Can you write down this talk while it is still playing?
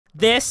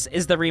This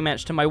is the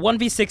rematch to my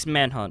 1v6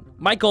 Manhunt.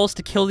 My goal is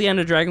to kill the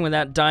Ender Dragon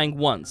without dying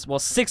once, while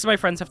 6 of my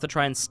friends have to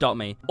try and stop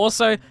me.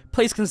 Also,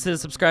 please consider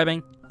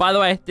subscribing. By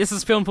the way, this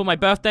is filmed for my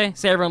birthday,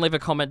 so everyone leave a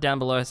comment down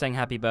below saying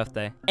happy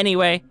birthday.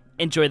 Anyway,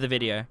 enjoy the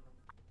video.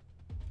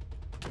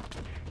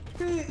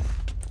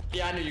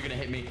 Yeah, I knew you were gonna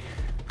hit me.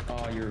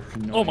 Oh, you're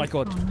annoying. Oh my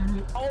god.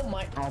 Oh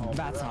my. Oh,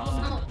 that's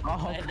awesome.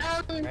 Oh,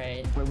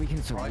 right. But we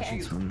can survive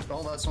this one.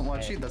 Oh, that's not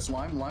Lychee, that's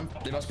Lime.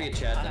 There must be a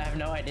Chad. I have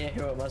no idea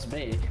who it must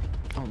be.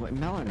 Oh, but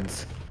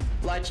Mellons.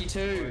 Lychee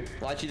 2.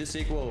 Lychee the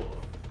sequel.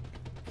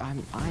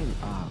 I'm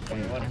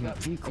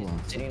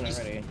Pickles.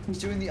 He's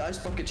doing the ice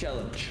bucket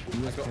challenge.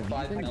 I've got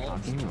 5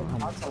 melons.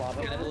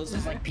 This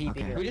is like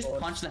PB. We just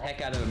punch the heck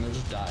out of him, he'll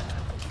just die.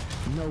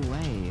 No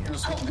way.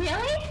 Oh,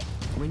 really?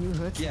 When you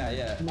hurt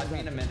Yeah. I've been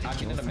in a man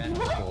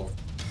before.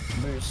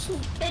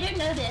 They don't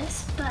know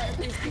this, but...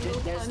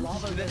 There's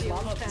lava. There's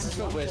lava. This is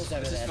for Wiz.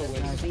 This is for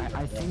Wiz.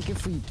 I think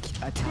if we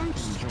attack him,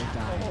 he'll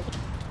die.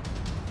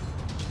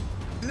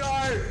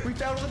 No! We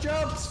failed all the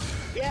jumps!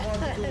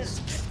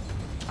 Yes!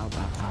 I'm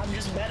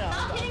just meta.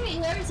 Stop hitting me,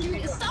 Larry.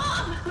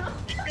 Stop!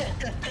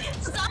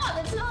 Stop,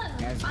 it's not...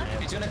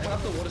 He's gonna cut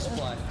off the water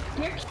supply.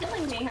 You're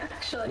killing me,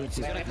 actually. He's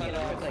gonna cut it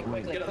off.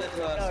 Get up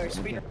there first.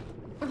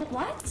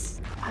 What?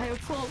 I have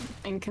fallen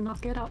and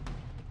cannot get up.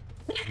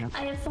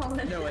 I have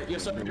fallen. No, wait, you're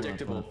so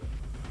predictable.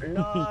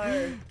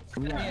 No!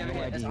 We have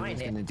no idea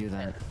who's gonna do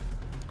that.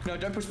 No,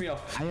 don't push me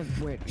off. I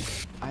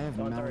have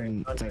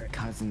Mellon, like,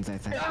 cousins, I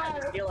think.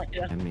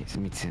 Yeah,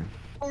 me too.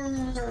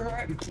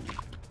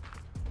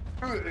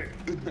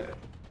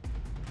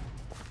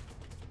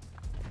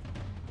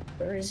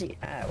 Where is he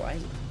at? Why?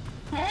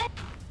 Hey?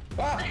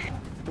 Ah!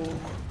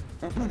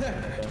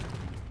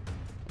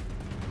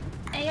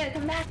 Hey, yo,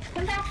 come back.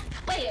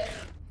 Wait.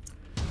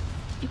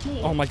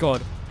 Okay. Oh my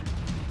god.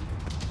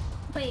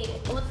 Wait,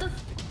 what the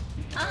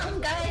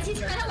guys, he's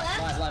kinda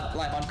left.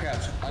 Live,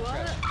 uncrouch.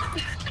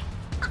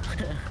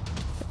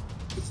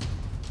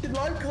 Did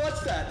Live clutch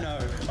that? No.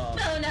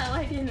 No,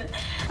 I didn't.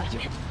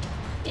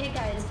 Yeah,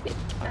 guys,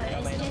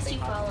 I suggest you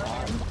follow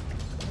him.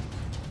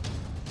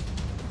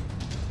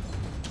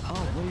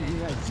 Oh, what are you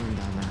guys doing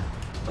down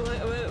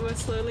there? We're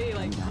slowly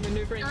like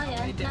maneuvering our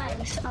way down.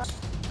 Nice.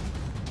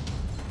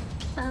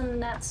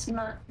 That's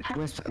not...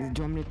 Wisp, do you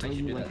want me to throw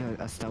you like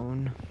a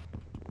stone?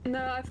 No,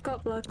 I've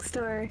got blood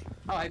story.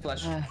 Oh, hey,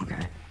 Flashz.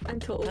 Okay. I'm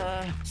tall.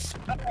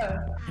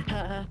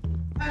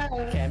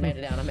 Okay, I made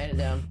it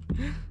down.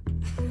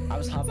 I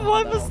was hovering.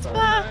 What was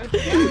that?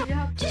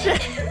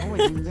 Oh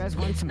wait, you guys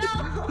want some?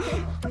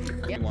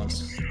 He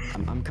wants.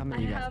 I'm coming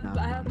to you guys now.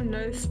 I have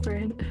no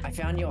sprint. I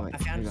found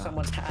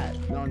someone's hat.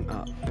 No,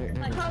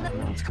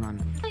 come on.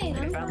 I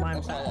found mine.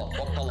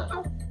 What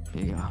color?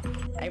 Here you go.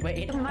 Hey,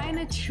 wait. Mine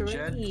a tree.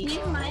 Do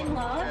you mind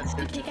logs?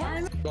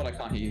 God, I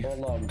can't hear you. More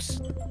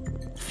logs.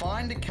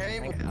 Find a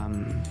cave.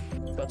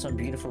 Got some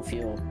beautiful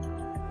fuel.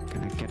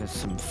 Gonna get us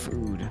some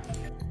food.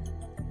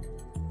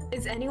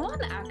 Is anyone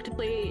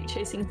actively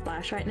chasing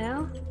Flashz right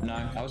now?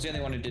 No, I was the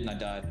only one who didn't. I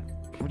died.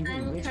 What do you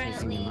mean we're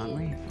chasing him, aren't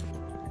we?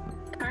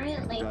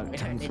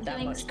 Currently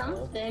doing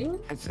something.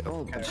 It's the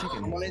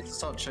chicken. I need to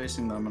start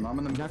chasing them, and I'm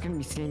in the... You're not gonna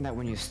be seeing that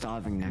when you're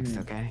starving next,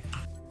 okay?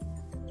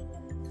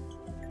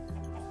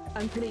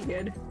 I'm pretty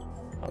good.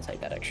 I'll take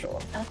that extra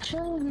one.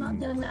 Actually, I'm not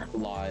doing that.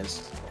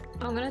 Lies.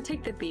 I'm gonna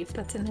take the beef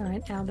that's in there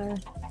right now, though.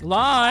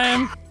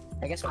 Lime!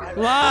 I guess what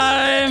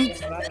Lime! No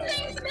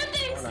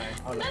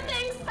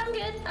thanks.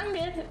 I'm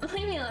good.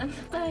 Leave me alone.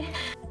 Bye.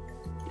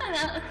 I'm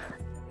out.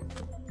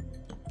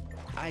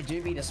 I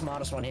do be the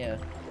smartest one here.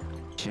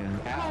 Chill.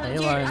 Hey,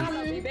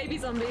 Lime. Baby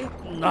zombie.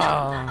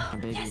 Ah.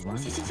 Baby,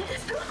 what?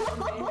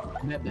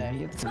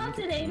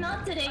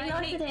 Not today.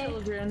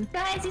 Children.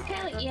 Guys, he's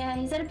kind of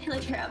he's at a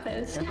pillager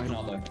outpost.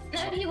 Not though.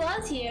 No, he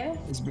was here.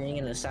 He's being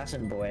an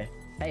assassin boy.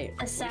 Hey,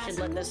 we should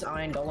let this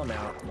iron golem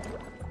out.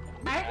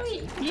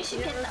 You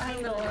should get the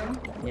iron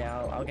golem.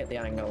 Yeah, I'll get the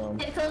iron golem.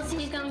 Pickles,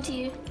 he's going to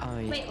you.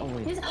 Wait.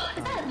 Is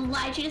that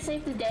Lychee to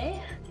save the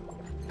day?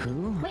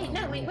 Who? Wait,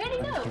 where'd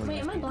he go? Wait,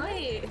 am I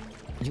blind?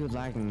 You're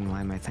lagging,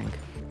 Lime, I think.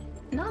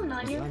 No, I'm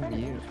not. You're Lime,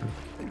 you.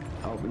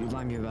 Oh,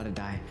 Lime, you're about to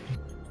die.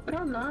 No,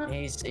 I'm not.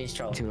 He's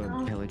trolling. To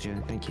a pillager,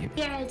 thank you.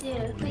 Yeah, I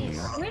do. Please.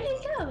 Where'd he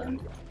go?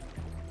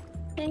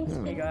 Thanks.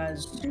 Hey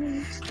guys.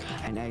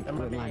 And egg,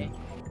 good Lime.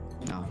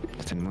 No,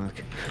 that didn't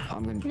work. Oh,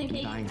 I'm gonna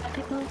be dying.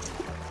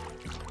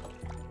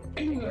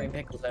 Green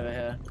pickles over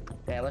here.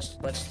 Yeah, let's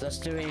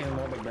do even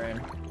more big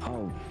brain.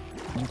 Oh,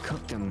 you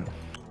cooked them.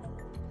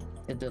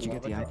 Did you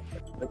get the eye?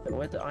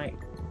 With the eye.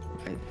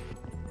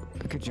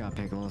 Good job,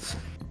 Pickles.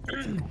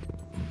 Can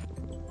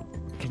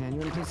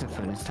anyone place a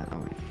furnace down? Oh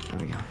wait, there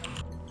we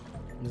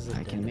go.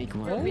 I can make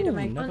one. Oh, Me to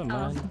make never one?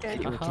 mind. Oh, okay.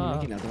 Can you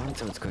make another one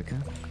so it's quicker?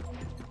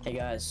 Hey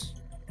guys.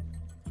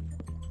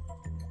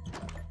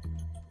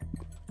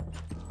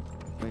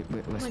 Wait,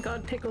 Oh my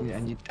god, Pickles.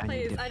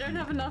 Please, I don't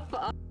have enough for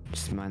us.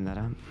 Just mine that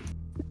up.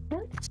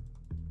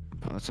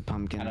 Oh, it's a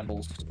pumpkin.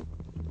 Cannibals.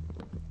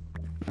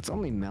 It's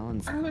only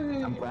melons.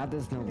 I'm glad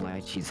there's no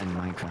lychees in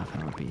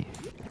Minecraft.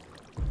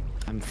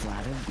 I'm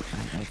flattered,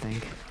 I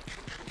think.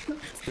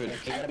 Good.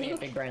 You gotta be a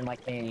big brain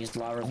like me and use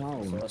lava as a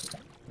Oh. source.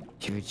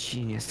 You're a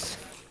genius.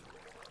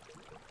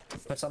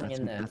 Put something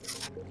in there.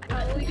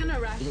 Are we gonna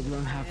rush? You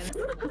don't have.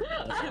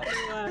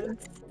 No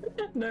words.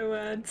 No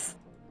words.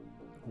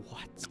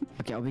 What?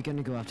 Okay, are we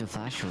gonna go after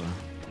Flashz or?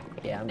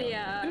 Yeah, I'm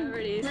Yeah,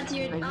 already. That's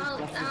your. Pick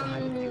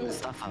the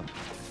stuff up.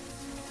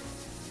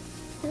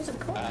 There's a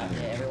portal. yeah,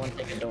 everyone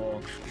take a door.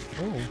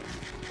 Oh.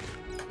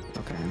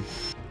 Okay.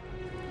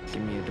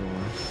 Give me a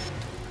door.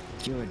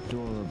 You're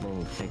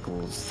adorable,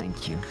 Pickles.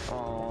 Thank you.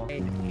 Oh,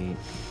 Mm,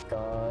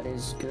 God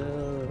is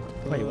good.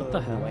 Wait, what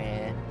the hell?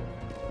 Where?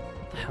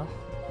 What the hell?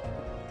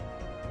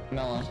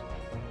 Mellon.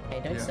 Hey,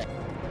 don't Yeah. say.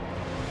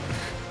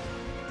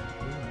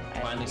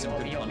 Finally some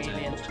good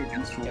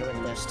content. Go with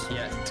list.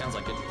 Yeah, sounds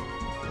like it.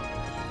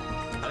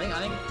 I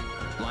think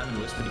Lime and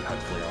Whispity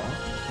hopefully are.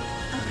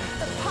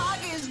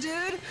 Poggers,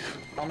 dude!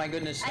 Oh my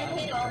goodness. I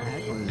hate all of that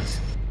these. was.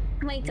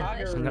 Oh my gosh.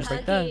 I'm gonna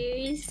break that.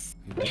 Huggies.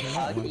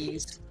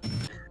 Puggies.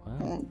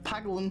 Wow.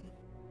 Paglin.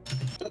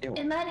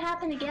 It might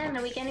happen again.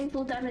 Are we getting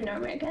full diamond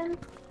armor again?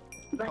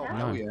 It might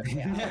happen. Oh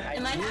yeah.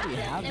 It might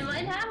happen. It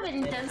might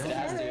happen. Don't say It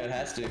has to, never. it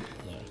has to. I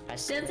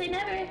Don't say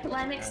never.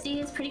 Lime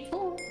XD is pretty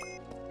cool.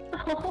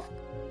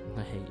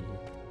 I hate you.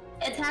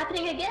 It's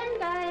happening again,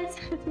 guys.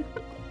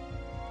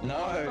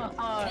 No.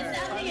 It's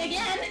happening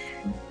again.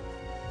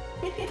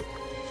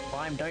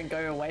 Lime, don't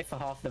go away for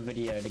half the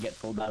video to get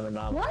full diamond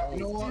armor. What? You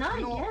know what? Not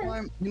You know what, again.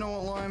 Lime? You know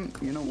what, Lime?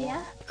 You know what?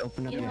 Yeah.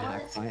 Open up You your know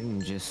hack what? fight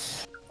and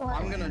just. What?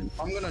 I'm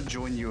gonna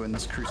join you in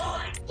this crucible.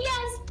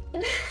 Yes.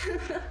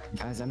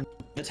 Guys, I'm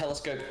The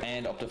telescope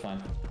and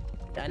Optifine.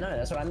 I know,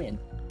 that's what I mean.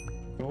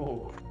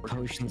 Oh.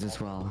 potions as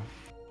well.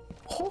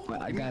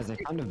 Wait, guys, I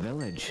found a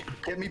village.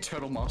 Get me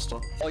Turtle Master.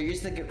 Oh,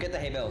 get the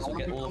hay bales. We'll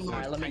get all of them.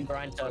 Alright, let me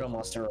grind Turtle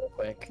Monster real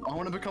quick. I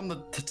want to become the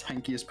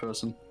tankiest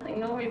person. Don't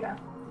worry about.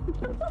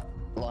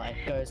 Life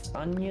goes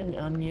onion,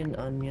 onion,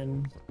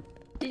 onion.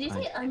 Did you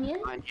say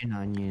onion?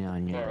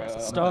 Onion.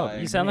 Alright, Stop.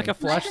 You sound like a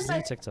Flash Just Z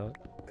like- TikTok.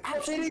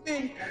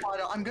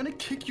 Spider, I'm gonna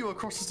kick you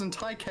across this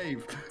entire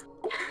cave.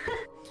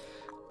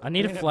 I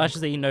need a gonna- Flash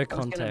Z no I was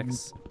gonna-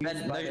 context.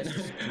 Then,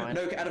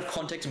 no out of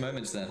context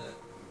moments then.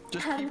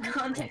 Just Out keep of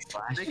context.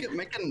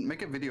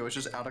 make a video. It's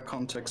just out of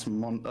context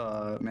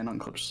Manhunt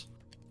clips.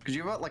 Because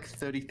you have about like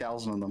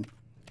 30,000 of them.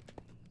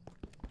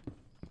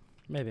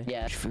 Maybe.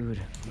 Yeah. Food.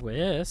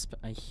 Wisp,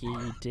 I hear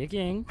you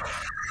digging.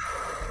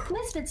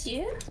 Wisp, it's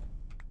you.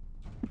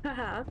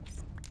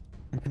 Perhaps.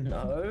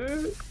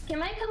 No. Can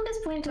my compass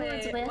point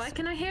towards Wait, Wisp? why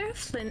can I hear a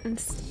flint and...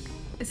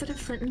 Is it a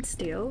flint and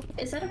steel?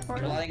 Is that a We're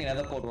portal? lighting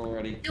another portal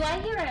already. Do I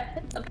hear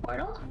a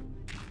portal?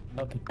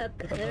 A portal. A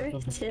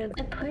portal.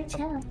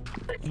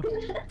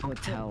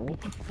 Hotel.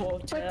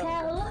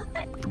 Portal.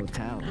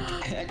 Hotel.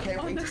 I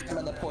can't wait to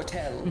summon the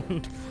portal.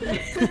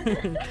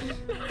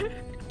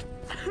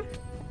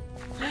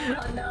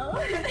 Oh no.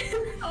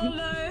 Oh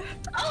no!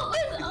 Oh,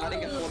 Wisp!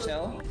 Lighting a Oh.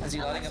 portal? Is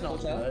he lighting a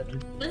portal?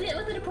 Was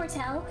it a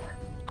portal?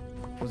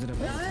 Was it a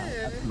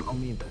hotel?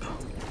 Only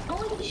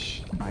Holy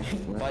sh!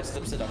 Bite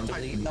slips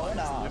seductively. No one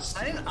asked.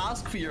 I didn't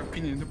ask for your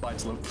opinion to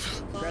bite slip.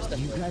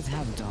 You guys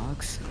have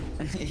dogs?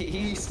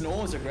 He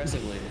snores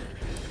aggressively.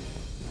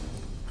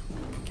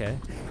 Okay,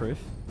 proof.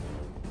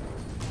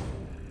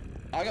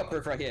 I got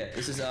proof right here.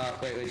 This is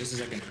wait, just a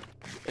second.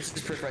 This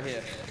is proof right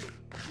here.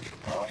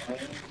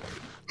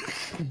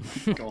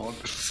 God.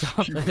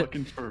 Stop You it.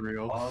 fucking for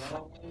real. I'm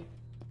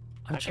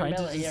I can trying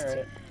to barely hear just...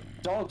 it.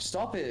 Dog,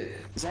 stop it.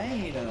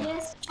 Zane.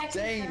 Yes, check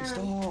your Zane,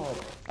 phone.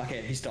 stop.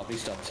 Okay, he stopped.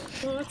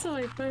 Well, what's on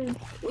my phone?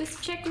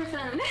 Wisp, check your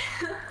phone.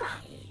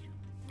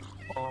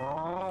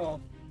 Oh.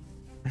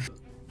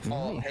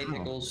 Oh, hey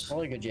Pickles.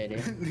 Really good,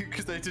 JD.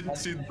 Because they didn't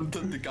see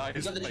the guy.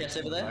 You got the chest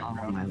over there? Oh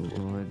my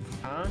lord.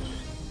 Huh?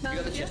 You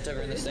got the chest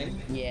over in this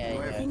thing? Yeah,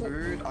 I yeah. have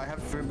food. I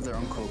have food, but they're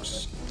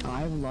uncooked. I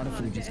have a lot of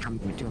food just coming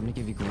to me too. I'm gonna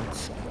give you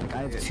gourds. Like,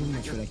 I have too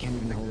much food, I can't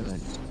even hold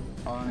it.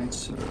 I'm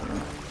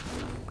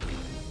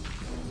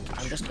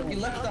just gonna... You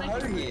left the hoe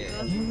here.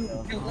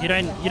 You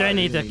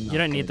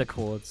don't need the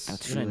cords.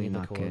 That's You don't really need the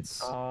not good.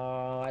 cords.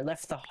 Oh, I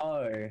left the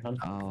hoe.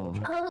 Oh.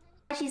 Oh,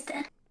 she's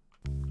dead.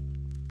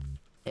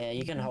 Yeah,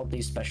 you can hold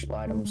these special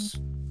items.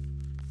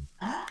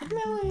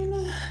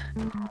 Mellon.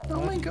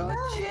 Oh my god.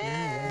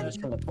 Those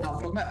from the I'm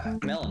talking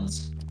about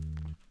melons.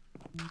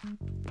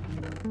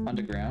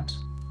 Underground.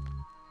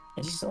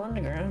 Is he still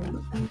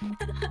underground?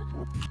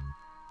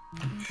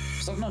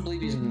 Something I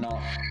believe he's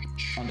not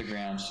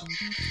underground.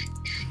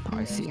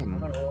 I see I'm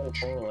him. on a water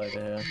portal over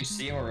here. You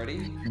see him already?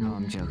 No,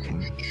 I'm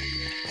joking.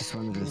 Just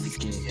wanted to He see.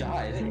 just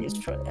died.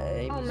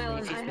 Oh,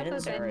 Mellon, I have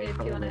a bed if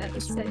you want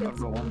to say I've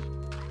got one.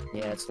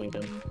 Yeah, it's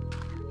looted.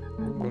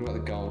 What about the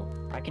gold?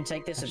 I can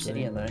take this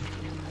obsidian though.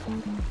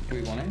 Do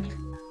we want it?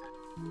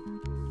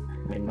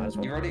 I mean, might as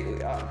You've well.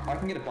 already. I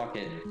can get a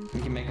bucket. We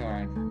can make our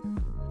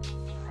own.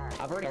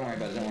 I've already. Don't worry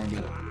about it. Don't worry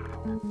about it.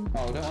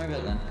 Oh, don't worry about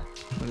it then.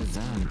 What is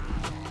that?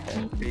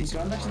 He's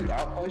gone back to the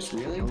outpost,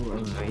 really? Oh, a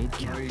raid No,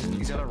 captain.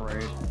 he's at a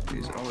raid.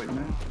 Oh wait,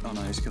 no. Oh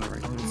no, he's gonna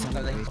raid.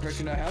 Are they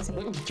approaching our house? I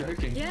thought I was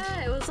joking.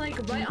 Yeah, it was like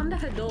right under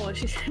her door.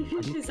 She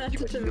said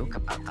it to me. Joke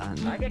about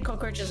that. I get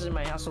cockroaches in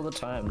my house all the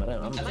time. I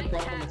don't. That's My a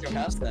problem cat with your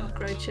house then.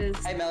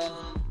 cockroaches Hey, Mellon.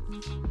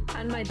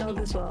 and my dog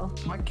as well.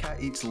 My cat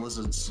eats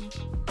lizards.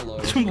 Hello.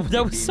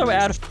 That was so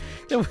out of.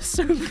 That was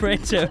so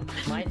random.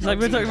 My It's like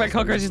we're dog's talking about eating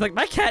cockroaches. He's like,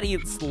 my cat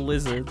eats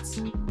lizards.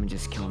 Someone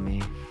just kill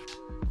me.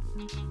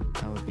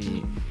 That would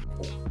be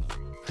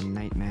a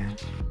nightmare.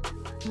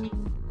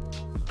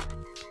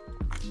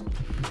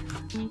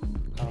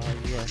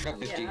 Yeah. Got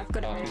 50, Yeah, I've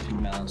got it. 50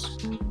 melons.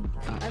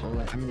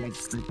 I mean, like,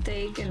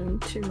 Steak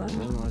and 2 all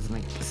lemons. was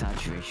like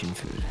saturation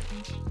food.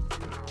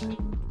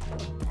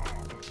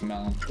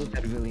 Melon. Food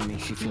that really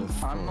makes you feel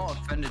full. I'm not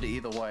offended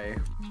either way.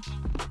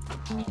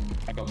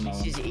 I got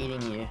melon. She's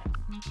eating you.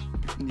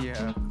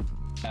 Yeah.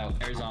 Oh,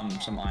 there's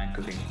some iron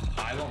cooking.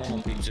 I want one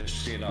more pizza,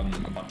 just get a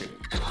bucket.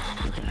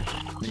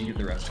 Then you get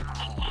the rest.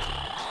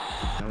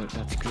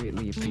 That's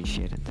greatly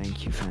appreciated.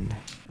 Thank you, friend.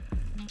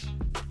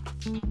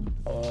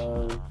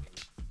 Oh,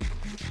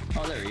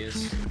 there he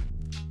is.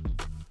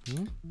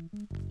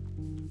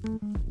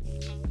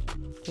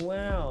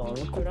 Wow,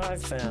 look what I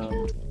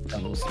found.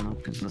 Double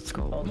smokers, let's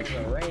go. Oh, there's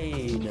a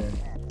raid.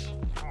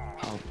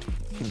 Oh,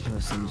 in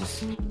person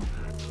just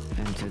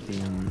enter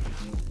the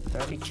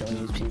I'll be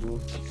killing these people.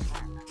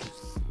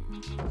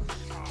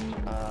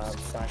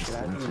 Flash it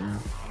out.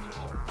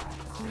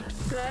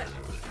 But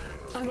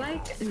I'm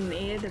like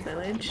near the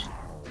village.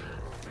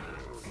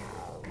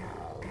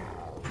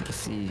 Let's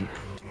see.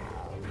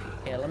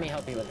 Yeah, let me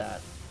help you with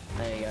that.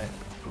 There you go.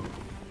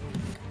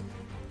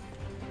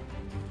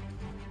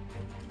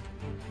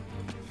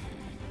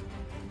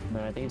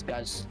 No, these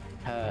guys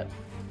hurt.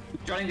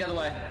 Johnny the other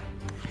way.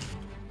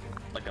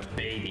 Like a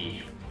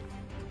baby.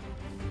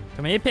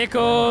 Come here, I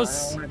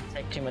Pickles. don't want to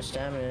take too much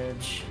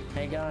damage.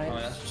 Hey Oh,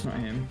 guys. that's just not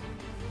him.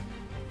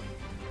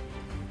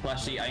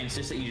 Flashzy, I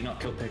insist that you do not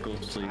kill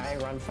Pickles, please. I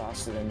run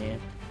faster than you.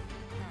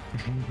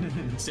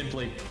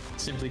 simply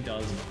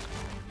does.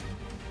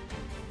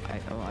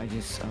 I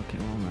just, okay,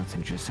 well, that's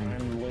interesting.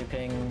 I'm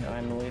looping.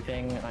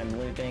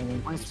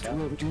 Wisp,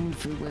 do you need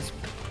food, Wisp?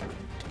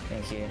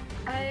 Thank you.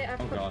 I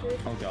Oh god,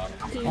 oh god.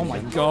 Oh my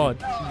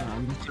god.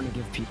 I'm just trying to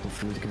give people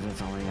food because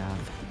that's all I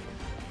have.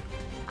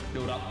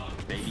 Build up,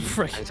 baby.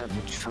 Frick. I just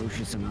have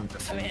atrocious amounts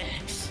of Come food. here.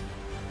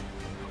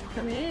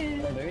 come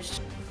here. Full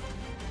boost.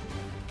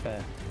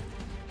 Fair.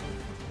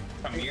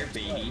 Come here,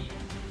 baby.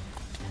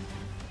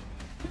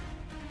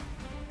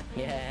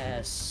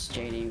 Yes,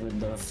 JD with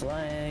the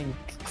flag.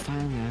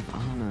 Finally, I have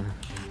armor.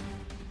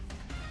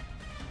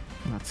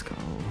 Let's go.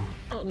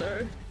 Oh no.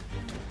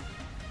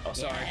 Oh,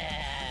 sorry.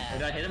 Yeah.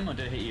 Did I hit him or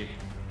did I hit you?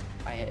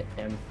 I hit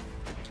him.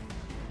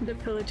 The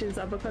pillagers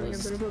are becoming a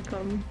bit of a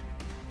problem.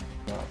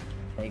 Well,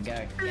 there you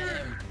go. Get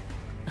him.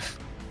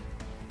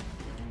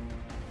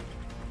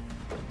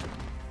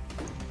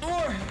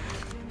 Or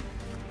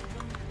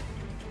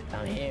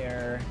Down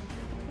here.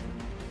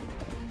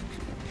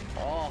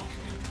 Oh,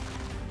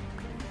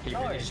 he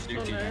Oh, really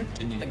stooped oh no. again,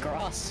 didn't the he?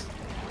 grass.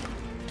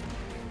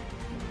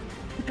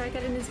 Try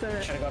get in this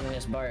boat. Should have gotten in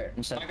this boat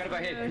instead. I gotta go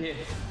here.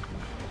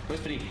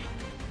 Whispity.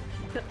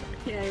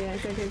 Yeah,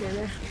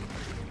 go.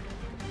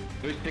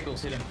 Who's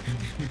Pickles? Hit him.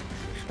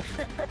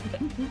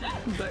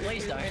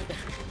 Please don't.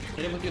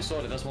 Hit him with your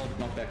sword, it does more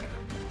knockback.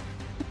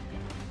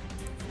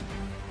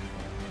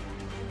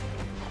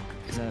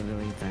 Is that a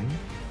really a thing?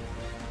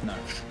 No.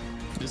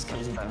 Just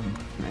kills him.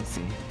 I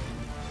see.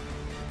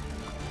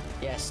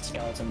 Yes,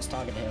 skeletons,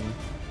 target him.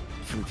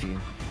 Food for you.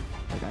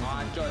 Like,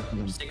 I've got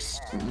 6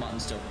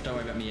 muttons still. Don't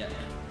worry about me yet.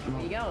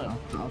 Where you going?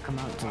 I'll come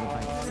out to the Oh,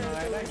 fight.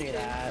 no, don't do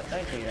that.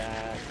 Don't do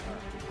that.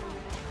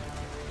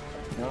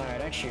 No,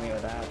 don't shoot me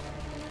with that.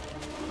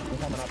 I'm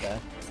coming up there.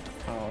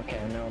 Oh, okay,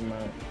 no, I'm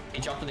not.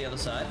 He jumped to the other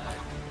side.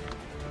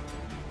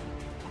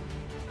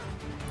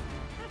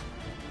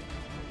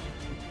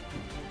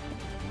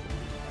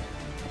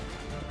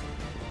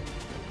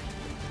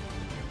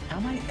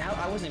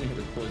 How I wasn't even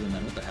hit with poison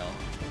then, what the hell?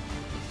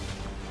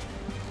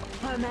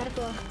 Oh, I'm out of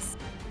blocks.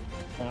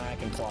 No, I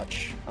can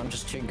clutch. I'm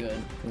just too good.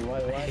 Why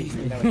do you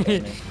never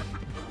kill me?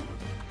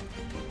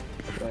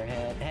 Go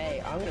ahead.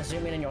 Hey, I'm gonna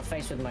zoom in your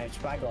face with my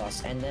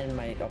spyglass and then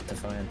my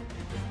Optifine.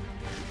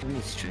 Give me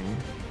a string.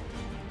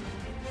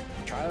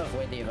 Try to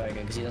avoid the Evoker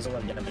because he does a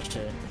lot of damage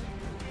too.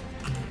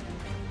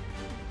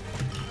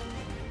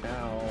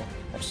 Ow,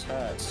 that just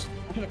hurts.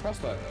 Look at a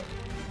crossbow.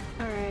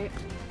 Alright.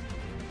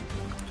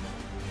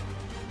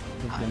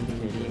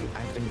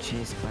 I've been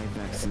chased by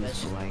vaccines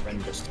That's for just like run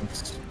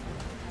distance.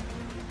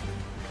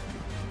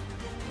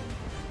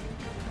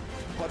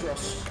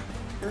 Quadros.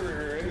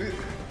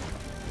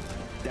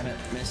 Damn it,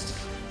 missed.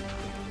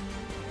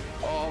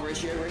 Oh,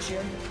 ratio.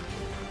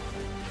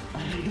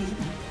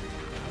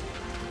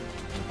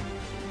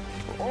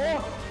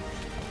 Oh!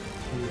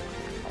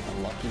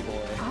 Lucky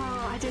boy.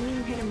 Oh, I didn't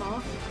even hit him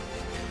off.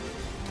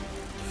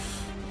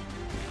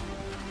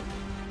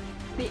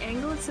 The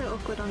angle is so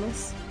awkward on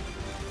this.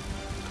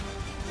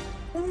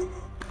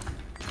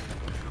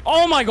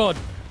 Oh my god!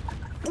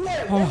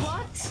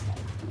 What?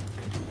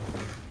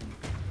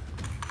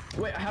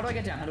 Wait, how do I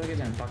get down? How do I get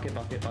down?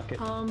 Bucket.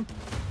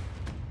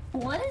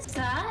 What is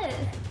that?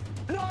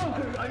 No,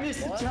 I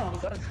missed the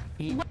jump.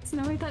 What?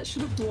 No, that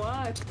should have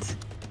worked.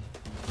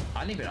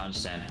 I didn't even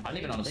understand. I didn't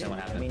even understand what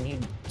I happened. mean, he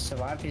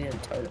survived. He did a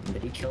totem.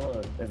 Did he kill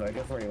a Evoker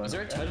before he went? Was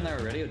there a totem there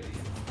already? Or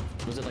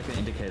was it like an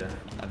indicator?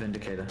 I have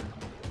indicator.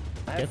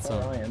 I have Get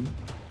 4 some. iron.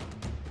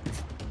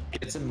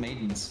 Get some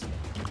maidens.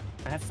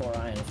 I have 4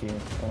 iron if you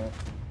want.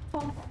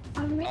 Oh,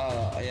 I'm re-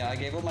 Yeah, I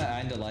gave all my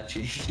iron to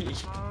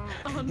Lychee.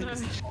 Oh no.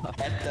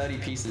 I had 30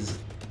 pieces.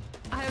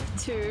 I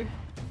have 2.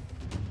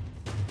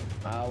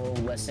 Well,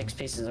 we're 6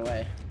 pieces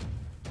away.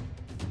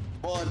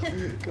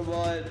 Come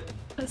on.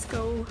 Let's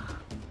go.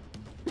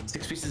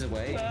 6 pieces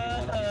away.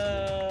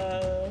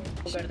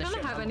 We'll go to the Don't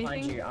ship. have I'm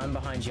behind anything. you. I'm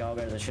behind you. I'll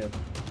go to the ship.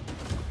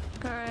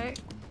 Alright.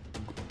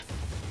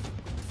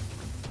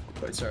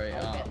 Wait, sorry.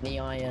 I'll get the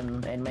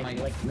iron and make My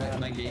game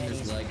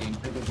is lagging.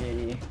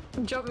 GD.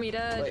 Do you want me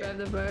to Wait. drive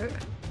the boat?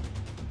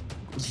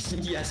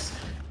 Yes.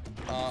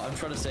 I'm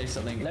trying to say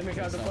something. Let me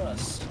drive the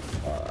bus.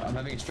 I'm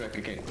having a stroke.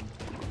 Okay.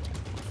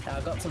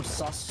 I got some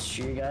sauce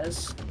for you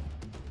guys.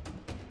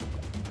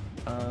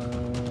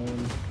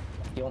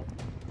 You want?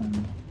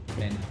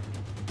 Man.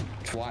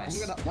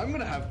 Twice. I'm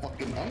gonna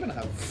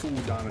have full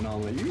diamond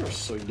armor. You are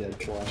so dead,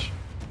 Flashz.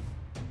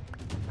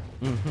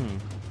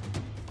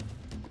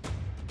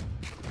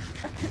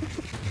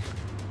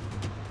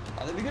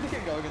 I think we're gonna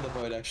get going in the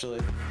boat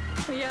actually.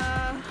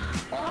 Yeah.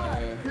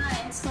 Uh-oh.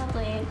 nice,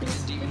 lovely.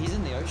 He's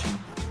in the ocean.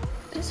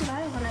 Who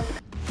survived when I...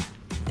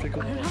 I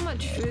don't have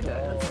much food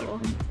though, that's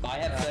all. I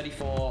have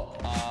 34,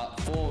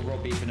 4 raw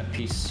beef and a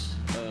piece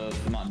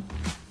of mutton.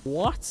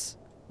 What?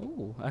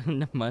 Oh,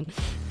 never mind.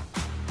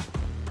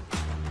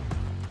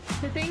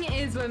 The thing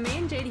is, when me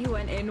and JD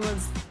went in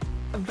was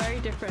very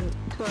different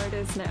to where it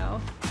is now.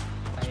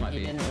 That might He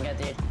be. didn't get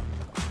the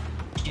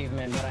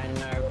achievement, but I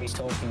know what he's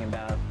talking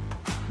about.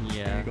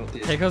 Yeah. You got the-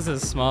 Pickles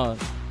is smart.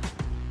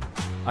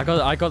 I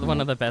got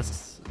one of the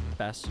best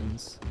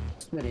bastions.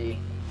 Whispity,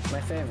 my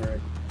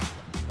favorite.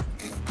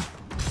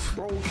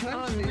 Bro, can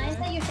I just Why is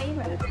that your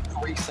favorite?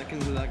 3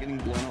 seconds without getting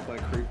blown up by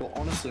a creeper?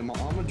 Honestly, my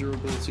armor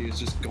durability is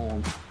just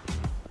gone.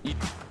 Yeah.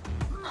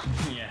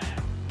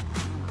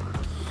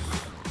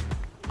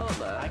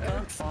 Although, I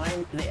can't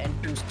find the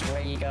entrance to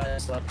where you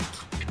guys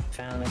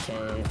found the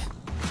cave.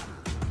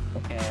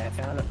 Okay, I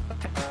found it.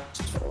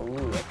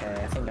 Ooh, okay,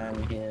 I think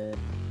I'm here.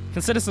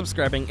 Consider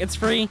subscribing. It's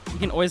free. You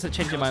can always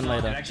change your mind It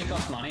later. actually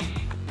costs money.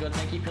 Good,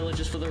 thank you,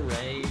 pillagers, for the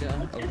raid.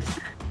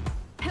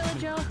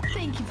 Pillager,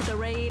 thank you for the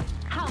raid.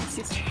 How's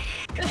your stream?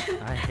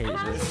 I hate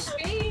How's this. the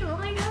stream? Oh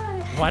my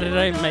god. Why did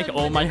I make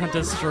all my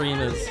hunters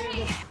streamers?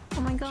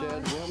 Oh my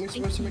god. Chad, weren't we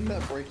supposed to make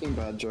that Breaking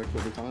Bad joke,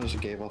 but we kind of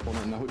just gave up on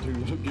it? Now we're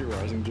doing your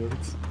Rising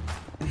jokes.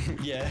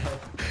 Yeah.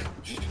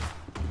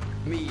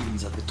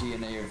 Memes are the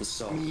DNA of the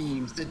soul.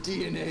 Memes, the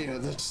DNA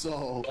of the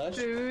soul.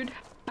 Food.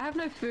 I have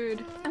no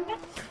food.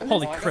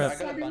 Holy I crap.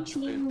 got a bunch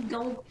of 17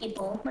 gold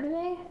people. What are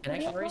they? Can I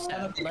actually reset?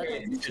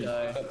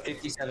 I got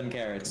 57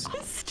 carrots.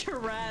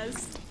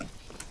 Stressed.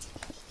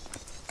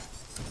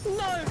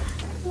 No!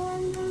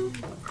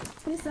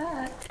 Who's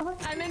that? Oh,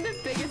 I'm in the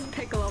biggest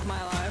pickle of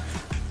my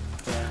life.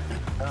 Yeah.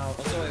 Oh,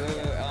 Also, wait,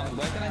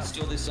 where can I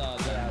store this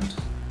diamond?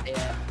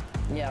 yeah.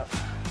 Yeah.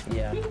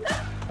 Yeah.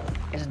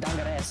 It's a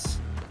dungarees.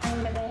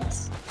 I'm the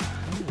best.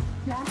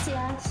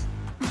 Gracias.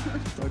 I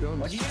don't.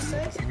 What'd you just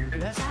say?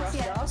 That's grassy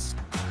ass?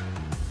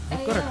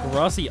 Hey, Got a yo.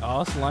 grassy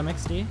ass, Lime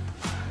XD.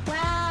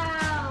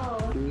 Wow.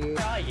 Where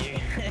are you?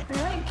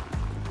 They're like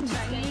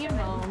Banging your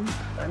mom.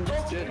 I'm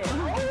just kidding.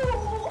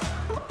 oh.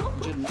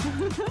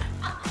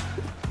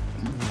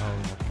 Oh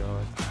my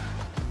god.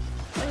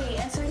 Wait,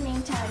 I saw a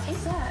name tag.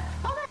 Who's that?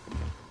 Oh,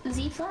 that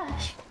Z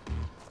Flash.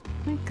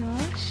 Oh my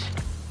gosh.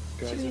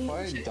 Guys, if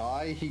I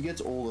die, he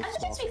gets all the I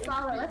stuff. just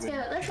follow. Let's go.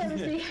 Let's go.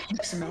 Let's go.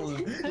 Smell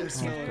them.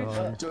 Oh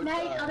god. Don't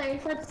Night, die.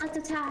 others. Let's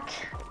attack.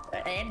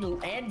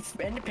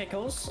 And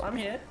Pickles, I'm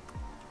here.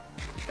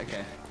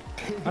 Okay.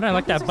 I don't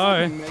like that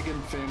bow.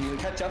 Megan family.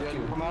 Catch up Jed, to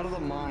you. come out of the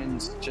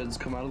mines. Jed's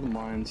come out of the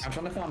mines. I'm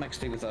trying to farm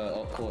XP with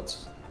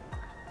quartz,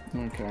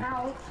 Okay.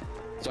 Ow.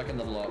 so I can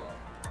level up.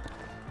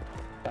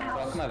 Ow.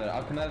 I'll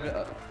come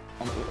over.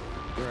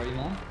 Where are you,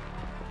 Mom?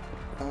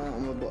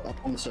 I'm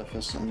up on the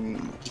surface.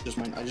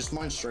 I just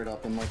mine straight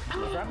up and like.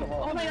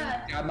 Oh my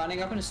god. I'm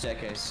mining up in a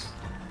staircase.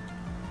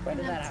 Where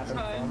did that happen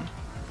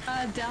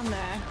from? Down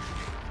there.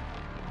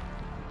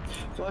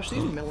 Flash,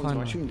 these melons fun.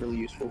 are actually really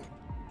useful.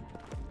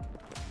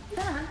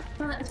 Yeah.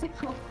 Well, that's pretty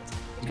cool.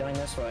 Going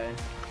this way.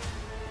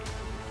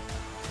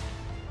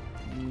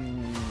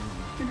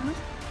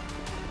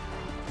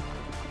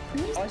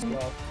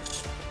 Well,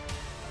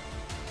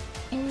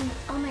 And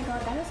oh my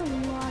god, that is a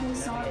lot of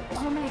zombies.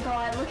 Oh my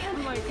god, look how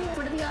many.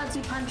 What are the odds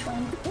you punch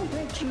one? Oh,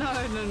 bridge. No.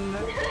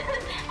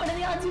 What are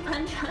the odds you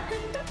punch one?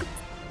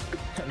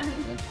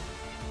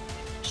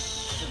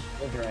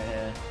 look right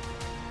here.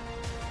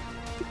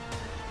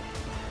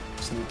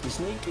 Sneaky,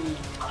 sneaky.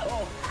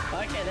 Oh,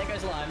 okay, there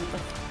goes Lime.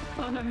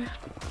 Oh no.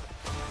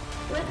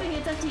 Whispity,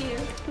 it's up to you.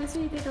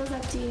 Whispity Pickles,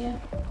 up to you.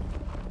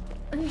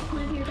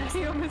 Live your best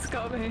He life. almost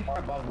got me. We're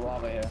above the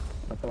lava here.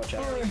 Let's watch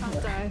out. Oh, we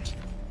can't die.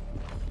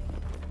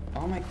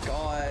 Oh my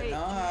god, Wait, no!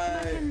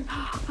 I'm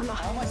not.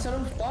 How am I set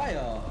on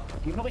fire?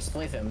 You probably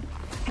split him.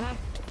 Can I?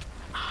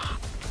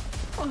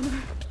 Oh no.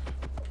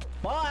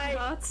 Bye!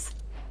 That's.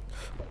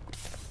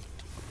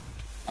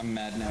 I'm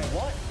mad now.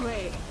 What?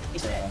 Wait.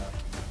 He's dead.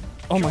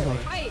 Oh my god.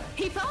 Wait,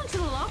 he fell into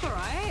the lava,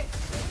 right?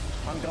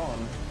 I'm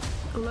gone.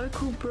 A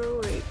local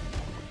brewery.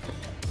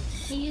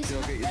 He used Oh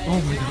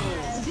my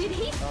god. Did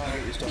he?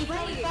 he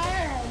played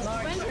fire.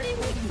 When did he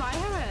make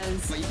fire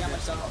as? But you got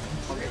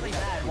myself. Really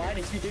bad. Why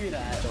did you do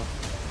that?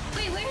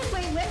 Wait, where's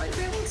the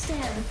brewing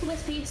stand?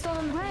 Whispity, still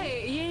on the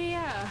Wait,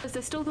 yeah.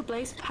 There's still the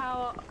blaze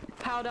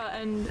powder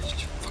and.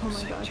 Oh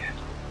my god.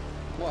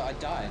 What? I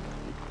died.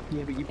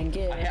 Yeah, but you can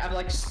get. I have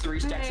like 3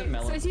 stacks of Okay,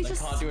 melon. so is he I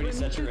just can't do any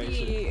swim through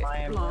saturation. the I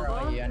am. Where are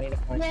lava? you? I need to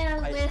find.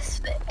 Yeah,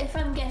 Wisp, if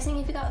I'm guessing,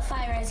 if you got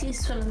fire as you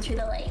swim through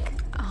the lake.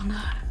 Oh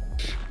no.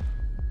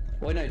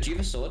 Wait, no, do you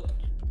have a sword?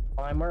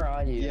 I'm. Where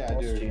are you? Yeah, I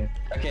Lost do. you.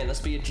 Okay, let's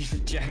be a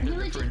Jack the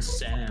Ripper and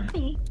Sam.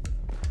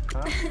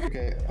 Huh?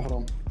 Okay, hold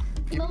on.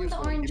 Give me Along your the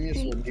sword, orange give me a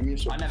tree. sword, give me a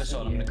sword. I never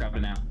saw it, I'm gonna grab it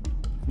now.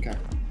 Okay.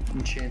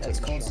 Enchanted. It's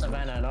called shotgun.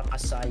 Savannah, not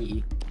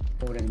Acai.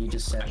 Or whatever you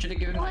just I said. should have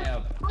given my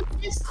What's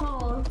this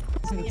called?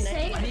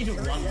 Say I need to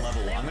run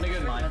level. I'm gonna go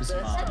mine for some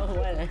Oh,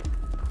 wait.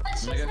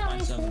 That's I'm gonna just go how I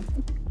find say some.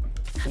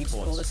 it. You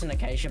call this an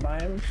acacia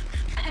biome?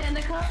 And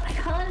I call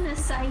it an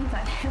acai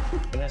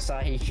biome. An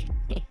acai.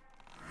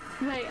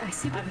 Wait, I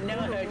see the I've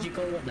never portal. heard you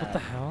call it What the that.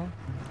 hell?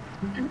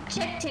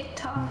 Check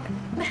TikTok.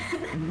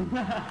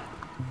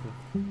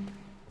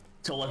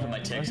 It's all over my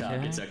TikTok,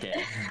 Okay. it's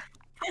okay.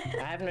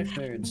 I have no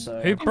food,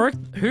 so.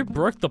 Who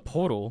broke the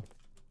portal?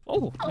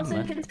 Oh, never Also,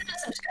 mind. consider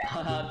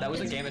subscribing. That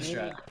was a gamer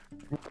strat.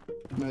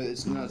 No,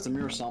 it's the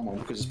mirror Salmon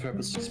because it's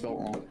purposely spelled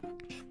wrong.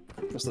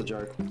 That's the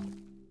joke.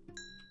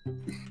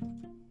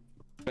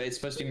 But it's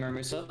supposed to be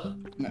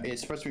Muramusa? No,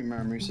 it's supposed to be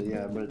Maramusa,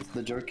 yeah, but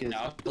the joke is No,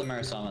 I'll put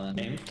Murasama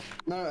then.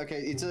 no. Okay,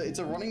 it's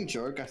a running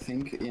joke. I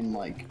think in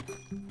like.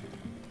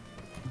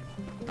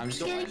 I'm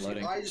still like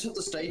loading. I just have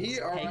to stay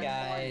here. All Hey right,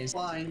 guys.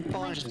 Fine,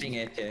 fine. I'm just being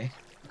AFK.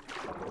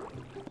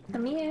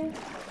 Come here.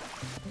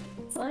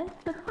 What?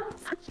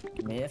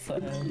 Yeah,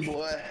 fun.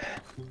 Boy.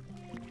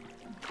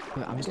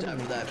 Wait, I'm just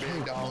Have that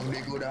big dong,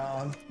 big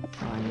dong.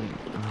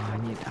 I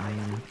need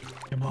iron.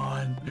 Come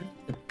on.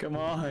 Come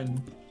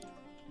on.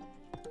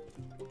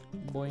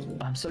 Boing.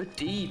 I'm so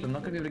deep. I'm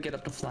not gonna be able to get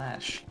up to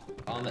Flash.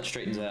 Oh, that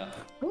straightens out.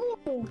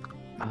 Ooh.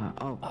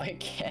 Oh,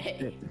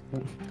 Okay.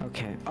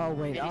 okay. Oh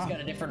wait. He's got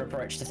a different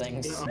approach to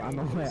things. I'm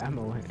aware. I'm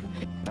aware.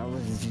 That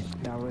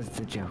was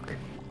the joke.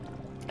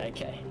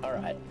 Okay,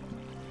 alright.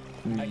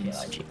 Okay,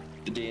 Lychee.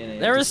 The DNA.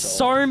 There of is the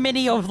soul. so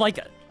many of like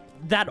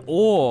that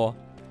ore.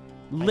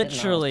 didn't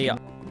Literally.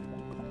 ask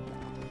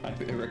I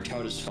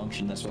erectile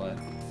dysfunction, that's why.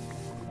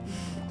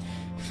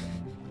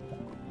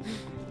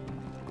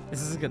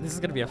 This is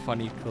gonna be a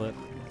funny clip.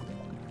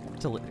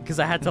 Because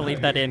I had to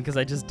leave that in because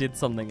I just did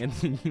something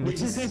and you were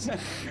just...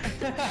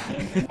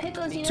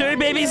 Pickles, you know Two when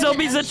baby you're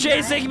zombies are an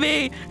chasing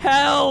me!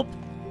 Help!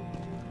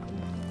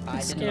 I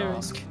didn't scary.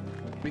 ask.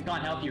 We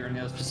can't help you,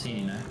 Reneo's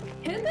Piscine, no?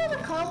 Who built a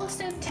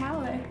cobblestone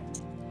tower?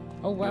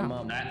 Oh Your wow.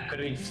 mum. That could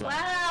have been Flash.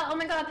 Wow, oh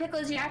my god,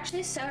 Pickles, you're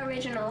actually so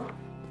original.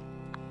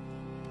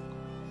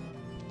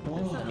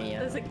 Mia.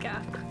 There's a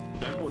gap.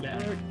 Don't fall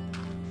down.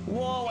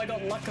 Whoa, I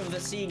got luck of the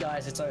sea,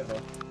 guys. It's over.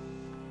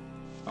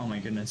 Oh my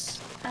goodness.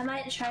 I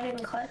might try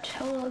to clutch.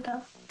 Oh,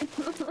 go.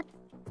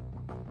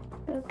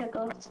 Go,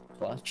 Pickles.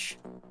 Clutch.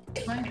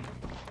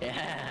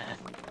 Yeah.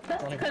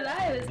 That's what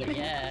I was thinking.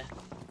 Yeah.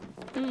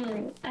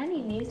 I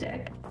need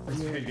music. That's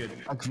very good.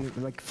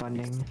 Like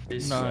funding.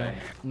 This No, way.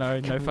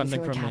 no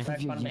funding from me. Half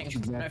of your funding.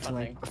 YouTube No have to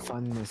like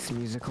fund this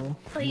musical.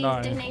 Please,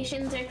 No.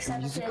 donations are The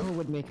accepted. musical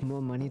would make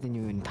more money than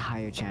your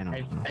entire channel.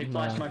 Hey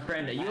Flash, my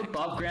friend, are you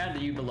above ground or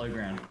are you below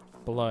ground?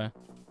 Below.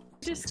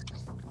 Just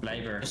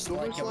Labor. Just It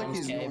like looks your like mum's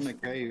he's not in a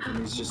cave. cave and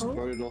he's just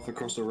voted off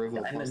across the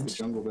river past the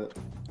jungle bit.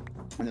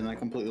 And then they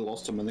completely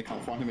lost him and they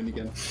can't find him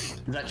again.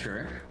 Is that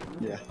true?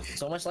 Yeah.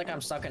 It's almost like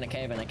I'm stuck in a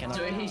cave and I cannot.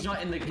 So he's not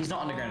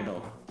underground at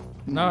all.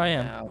 No, I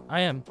am. Ow. I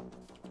am.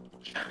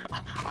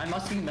 I'm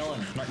asking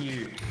Mellon, not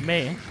you.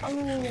 Me.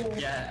 Oh,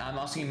 Yeah, I'm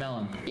asking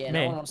Mellon. Yeah, Me.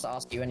 no one wants to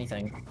ask you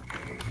anything.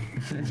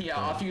 Yeah,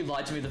 after you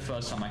lied to me the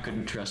first time, I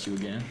couldn't trust you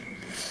again.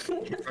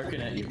 You've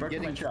broken it. You've broken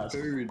my Getting trust.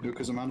 food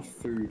because I'm out of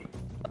food.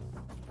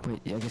 Wait,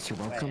 I guess you're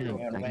welcome.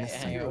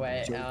 Hang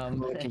on,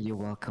 wait. Okay, you're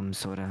welcome,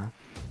 sorta.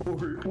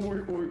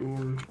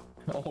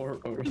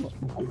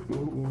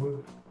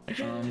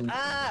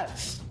 Ah!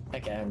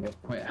 Okay, I'm good.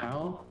 Wait,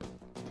 how?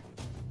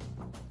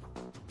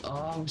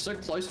 Oh, I'm so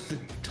close to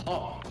the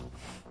top.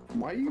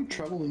 Why are you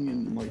traveling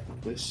in like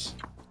this?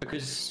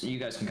 Because you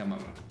guys can come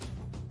up.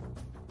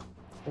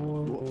 yeah,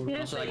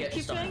 Also, I so you get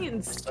keep stuck. going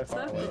in So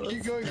far away. circles.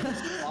 You going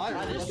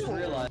I just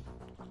realized.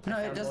 No,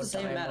 it doesn't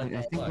say matter.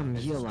 I think I'm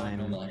It's here, just not Lime.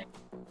 normally.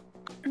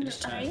 It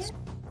just are you? turns.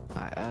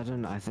 I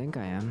don't know, I think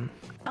I am.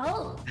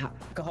 Oh,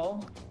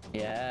 Alcohol?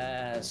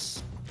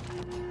 Yes.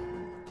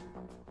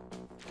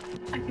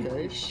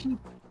 Okay.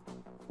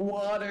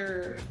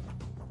 Water.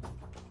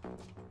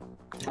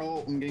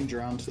 Oh, I'm getting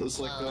drowned. It's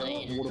like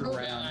water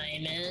around.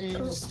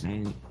 Diamonds.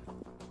 And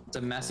It's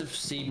a massive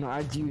sea. no,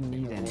 I do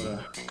need any.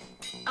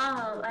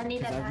 Oh, I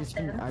need 'Cause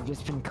that I've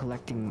just been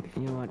collecting.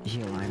 You know what?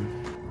 Here,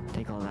 Lime.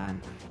 Take all that.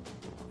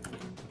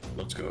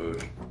 Let's go.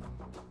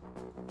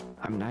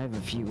 I mean, I have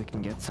a few. We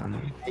can get some.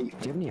 Do you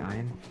have any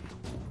iron?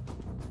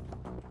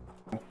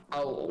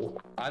 Oh,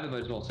 I have a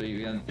boat as well, so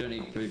you don't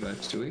need 3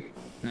 boats, do we?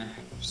 Nah.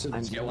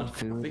 I'm Get one.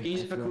 food. We can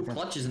use it for cool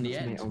clutches in the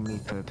That's end. my only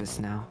purpose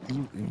now.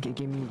 You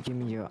give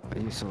me your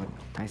sword.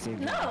 I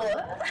saved.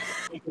 No!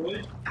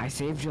 I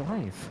saved your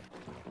life.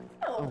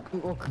 No!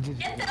 Oh,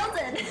 Get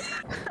tilted!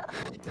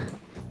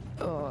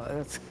 oh,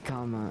 that's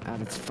karma at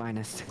its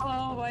finest.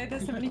 Oh, why are there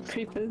so many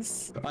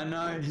creepers? I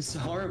know, it's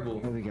horrible.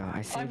 There we go.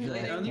 I saved your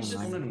They life. only again,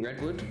 spawn Lime. in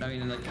redwood. I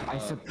mean, like. I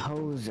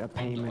suppose a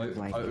payment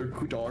like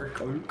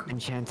dark oak.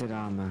 enchanted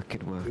armor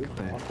could work,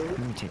 but let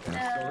me take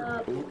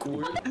that. Oak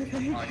wood.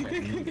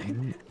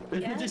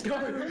 Okay. Just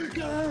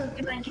go.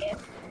 Thank you.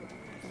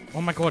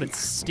 Oh my god, it's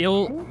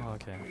still. Oh,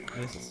 okay.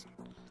 This-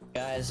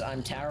 Guys,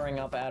 I'm towering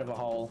up out of a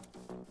hole.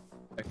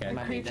 Okay.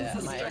 Might be there.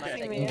 Creepers are Might stalking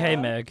take me. Okay,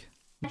 Meg.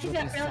 I think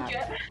that real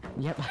drip.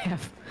 Yep, I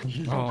have.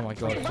 Oh my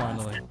god,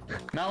 finally.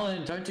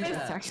 Mellon, don't do It's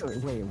that. actually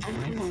wait.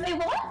 What? Wait,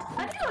 what?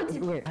 I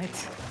didn't know Wait,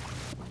 what?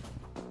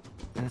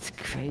 That's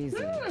crazy.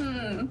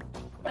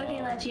 Okay,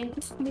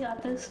 Lychee, we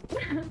got this.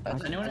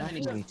 Does anyone have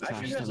any?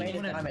 I should have made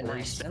it time at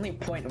nice. Only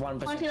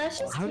 0.1%. Monty, let's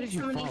just How take did you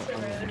some of fall? these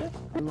the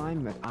road.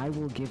 Lime, I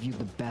will give you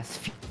the best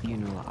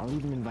funeral. I'll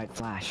even invite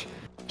Flashz.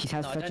 He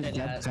has No, such don't a do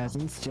dead that.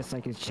 presence, just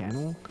like his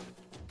channel.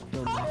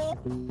 He'll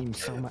him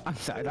so much. I'm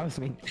sorry, that was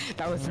me.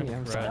 That was me.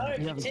 I'm sorry. Right.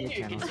 You have a good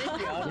channel.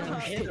 Continue. I'll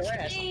hit the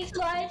rest. Jeez,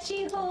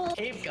 Lychee, hold.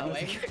 Keep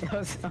going.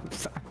 I'm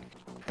sorry.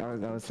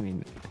 That was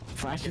me.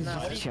 Flashz is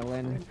just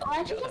chilling.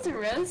 Lychee gets to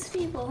roast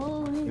people,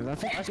 holy. Yeah,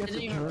 that's what I you have didn't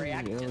to even kill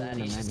react me to early that. in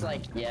the He's just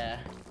manhunt. like, yeah.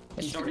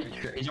 He's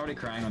already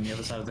crying on the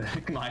other side of the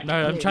mic. No,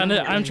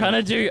 I'm trying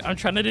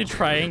to do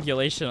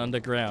triangulation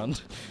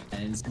underground.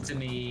 And to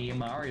me,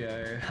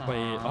 Mario. Wait,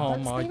 oh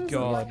What's my name's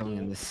god. Lucky?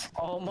 In this.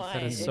 Oh my.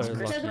 That is it's so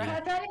Chris lucky. So the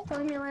Pratt. quadratic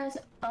formula is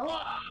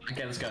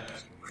Okay, let's go.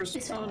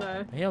 this Oh one.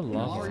 no. Hey, I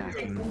love it.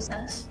 Exactly.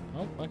 Princess.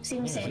 Oh, okay.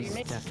 Seems safe.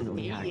 He's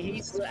definitely hacking.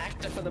 He's the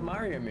actor for the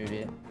Mario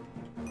movie.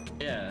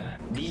 Yeah,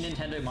 the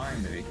Nintendo Mario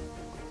movie.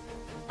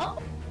 Oh,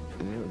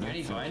 You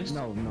any vines?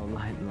 No,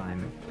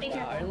 lime. be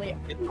careful. Only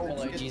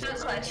emojis.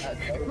 That's clutch.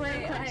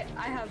 Wait,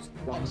 I have.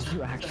 Did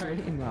you actually?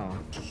 No.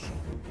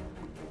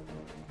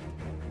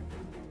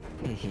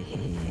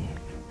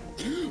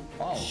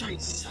 Oh,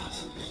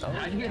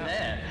 how'd you get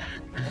there?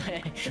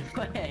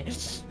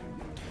 Wait.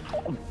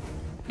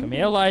 Come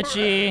here,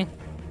 Lychee.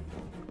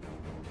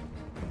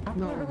 How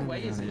far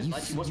away is this?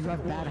 Like, what's You the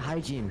have bad coolest?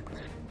 hygiene.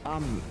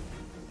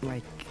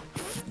 Like,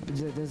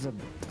 there's a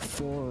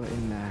 4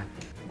 in there,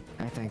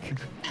 I think.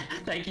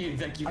 Thank you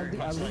very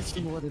much. At least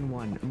Lychee. more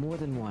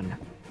than one.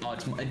 Oh,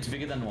 it's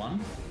bigger than one?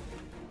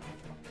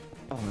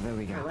 Oh, there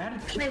we go. How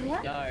did Wait,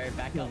 what? Yo,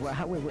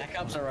 backups. Wait.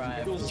 Backups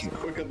arrived.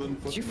 Quicker than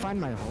Did you find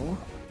my hole?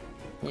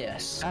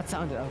 Yes. That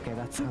sounded okay.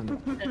 That sounded.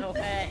 Oh,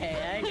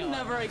 hey, hang on.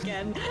 Never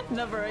again.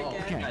 Never Oh,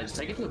 again. okay. guys,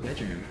 take it to the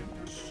bedroom.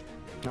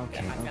 Okay.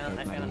 I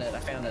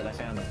found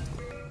it.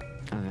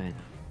 Alright.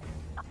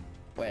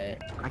 Wait.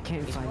 I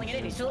can't He's find. filling it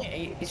in. He filled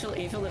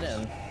it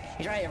in.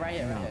 He's right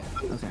here.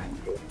 Okay.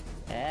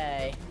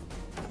 Hey.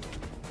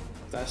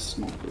 That's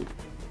not good.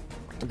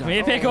 Come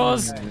here,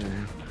 Pickles.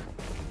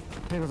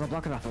 Pickles, I'll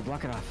block it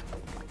off.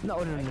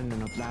 No.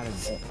 That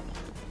is.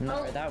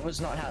 No, that was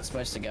not how it's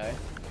supposed to go.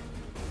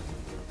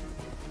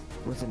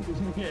 Wasn't.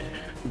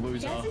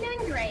 Loser. You guys are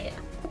doing great.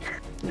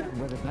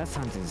 We're the best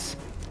hunters.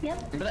 Yep.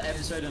 Remember that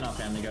episode in our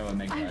Family Go and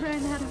Meg I died?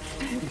 ran out of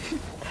food.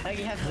 How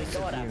you have the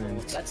god apple?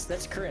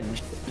 That's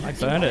cringe. I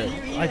burn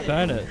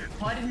it.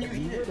 Why didn't you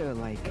eat it? They're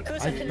like.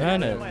 Because I I didn't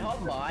burn have it. in my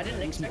hotbar. I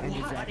didn't expect ended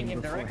you fighting him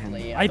beforehand.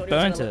 directly. I thought he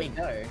was burnt gonna let it. me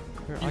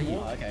go. Are you?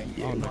 Oh, okay.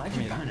 Oh, no, Why'd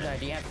come you here. burn it? No,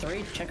 do you have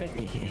 3? Check it.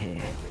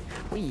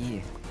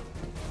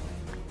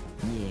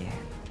 Yeah.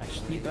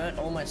 Actually, You burnt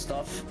all my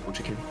stuff.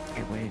 Okay,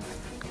 wait.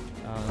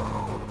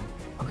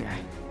 Okay.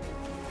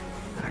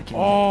 Okay.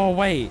 oh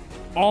wait.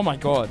 Oh my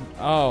god.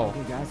 Oh.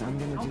 Okay, guys, I'm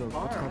gonna do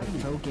what's called a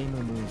pro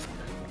gamer move.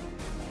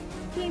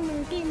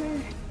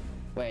 Gamer.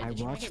 Wait, I did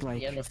you make watched, it like-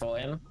 the end for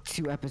him?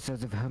 2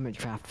 episodes of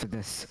Hermitcraft for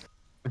this.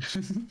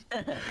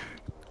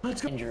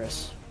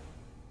 Dangerous.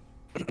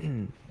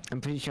 I'm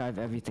pretty sure I have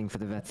everything for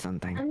the vet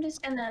something. I'm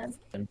just gonna.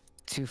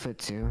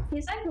 2'2".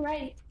 He's like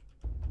right.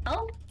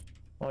 Oh,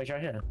 Oh, he's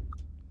right here.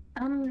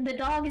 the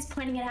dog is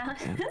pointing it out.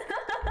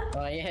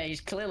 Oh yeah,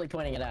 he's clearly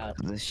pointing it out.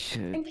 This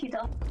shit. Thank you,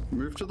 dog.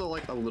 Move to the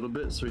like a little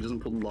bit so he doesn't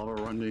put lava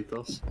right underneath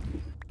us.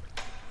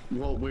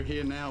 Well, we're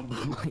here now.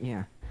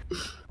 Yeah.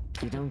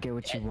 You don't get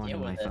what you Yeah, want deal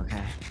in with life, it.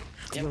 okay?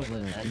 Deal with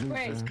it, man.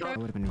 Wait, Loser. go- That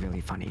would have been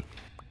really funny.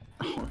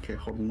 Okay,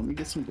 hold on. Let me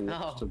get some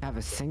blocks. No. Have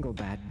a single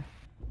bed.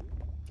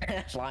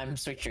 Slime,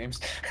 sweet dreams.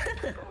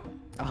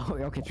 Oh,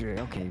 okay, Drew.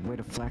 Okay, way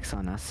to flex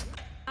on us.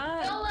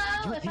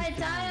 YOLO! If I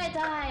die, I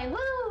die.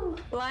 Woo!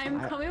 Lime,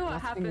 tell me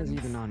what Nothing is happened.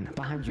 even on.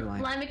 Behind you,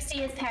 Lime. Lime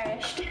has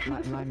perished.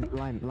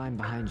 Lime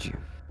behind you.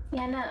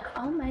 Yeah, no.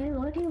 Oh my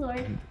lordy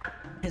lord.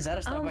 Is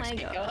that a Oh Starbucks my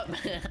pickup?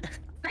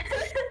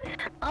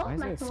 Oh Why is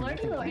my it lordy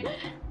selected? lord.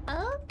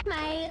 Oh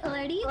my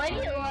lordy lord.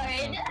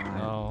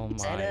 Oh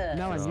Is that a-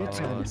 my Mellon, your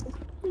turn.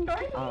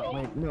 god.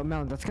 Wait, no,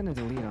 Mellon, that's gonna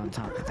delete on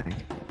top, I think.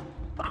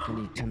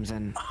 When he comes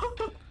in.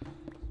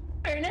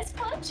 Earnest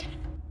punch?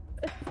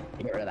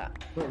 Get rid of that.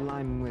 Wait,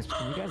 Lime Wisp,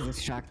 can you guys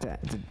distract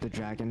the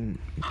dragon?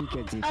 He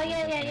gets Oh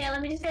yeah.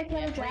 Let me just go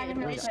kill the dragon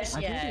real wait, quick. just-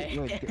 I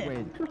Yeah. think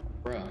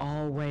wait. Bro.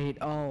 Oh, wait,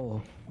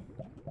 oh.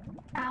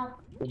 Ow.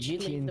 Did you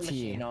leave the TNT.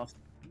 machine off?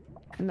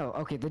 No,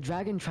 okay, the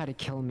dragon tried to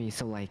kill me,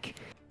 so like,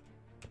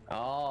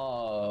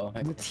 Oh.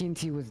 the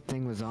TNT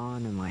thing was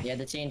on, and like, Yeah,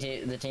 the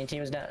TNT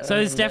was down. So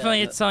it's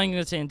definitely the, selling the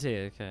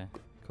TNT. Okay,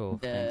 cool.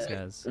 Thanks, the-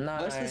 guys. No,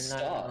 Where's the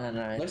start?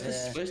 no.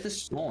 Where's the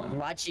spawn?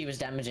 Lychee was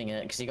damaging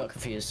it because he got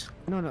confused.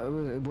 no,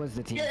 it was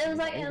the TNT. It was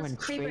like- it was went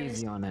creepers.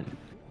 crazy on it.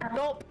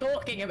 Stop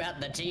talking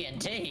about the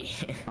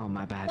TNT. Oh,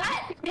 my bad.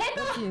 What?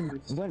 Pickle?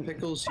 When,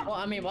 Pickles. Well,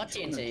 I mean, what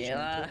TNT?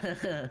 Yeah.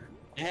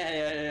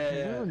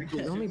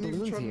 the only You've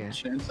balloons tried to here.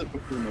 chance it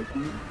before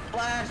making it.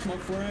 Flash, my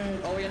friend.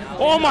 Oh yeah.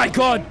 Oh my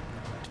god!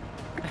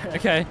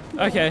 Okay.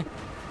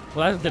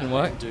 Well, that didn't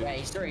work. Yeah,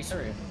 he's through.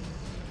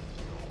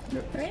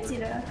 Where is he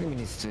though? I think he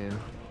needs to.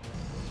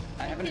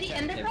 I haven't Did he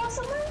attacked ender him. pearl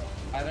somewhere?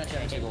 I haven't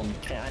attacked him.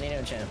 Okay, I need to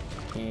enchant.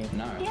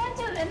 No. He had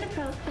to have ender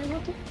pearl.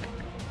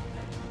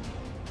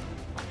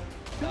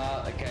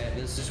 Okay,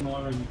 there's just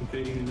one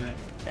beating in there.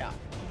 Yeah.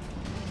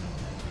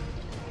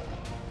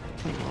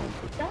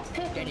 That's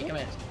Pickle. JD, come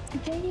in.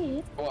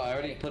 JD. Oh, I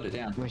already put it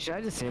down. Wait, should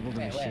I disable the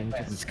Wait, machine? wait.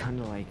 Because it's kind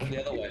of like.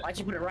 The other way. Why'd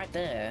you put it right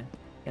there?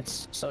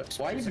 It's so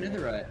expensive. Why even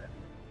netherite?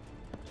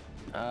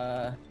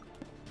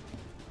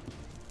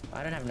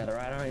 I don't have netherite.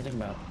 I don't know what you're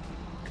talking about.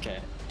 Okay.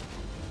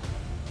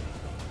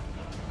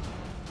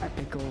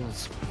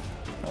 Pickles.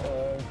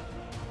 Hello.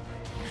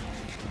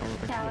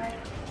 Tower.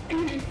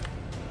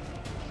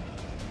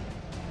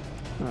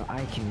 Well,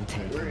 I can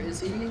take. Where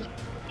is he?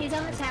 He's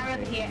on the tower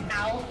over here.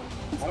 Ow.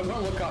 I'm gonna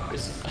look up.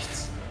 Towers.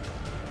 What's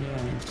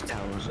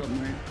up,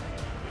 mate?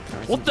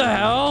 What the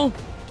hell?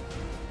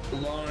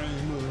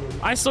 Lime.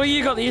 I saw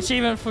you got the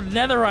achievement for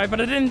netherite,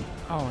 but I didn't.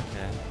 Oh,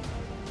 okay.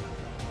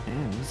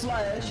 Damn, this is.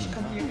 Flash,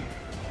 come here.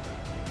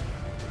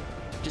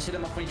 Just hit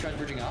him up when he tries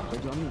bridging up.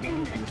 Wait, let me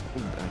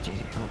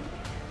JD. Oh,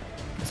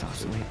 that's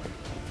awesome. Wait.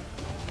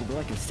 Could be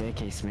like a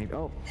staircase, maybe.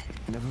 Oh,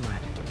 never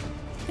mind.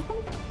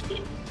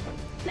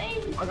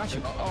 Name. I got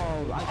you.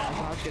 Oh, I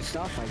got good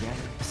stuff, I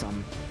guess.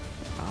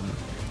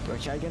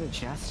 Wait, should I get a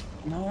chest?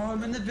 No,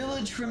 I'm in the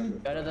village from.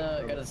 Go to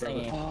the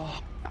thingy. Oh,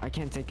 I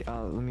can't take.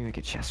 Let me make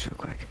a chest real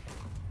quick.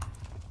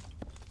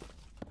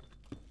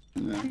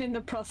 I'm in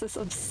the process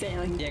of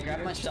sailing. yeah,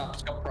 grab my stuff.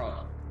 Stop pro.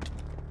 Oh,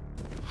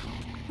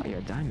 yeah,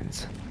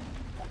 diamonds.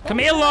 Come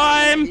here,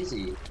 Lime!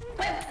 Easy.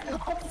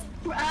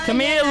 Come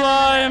here,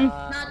 Lime!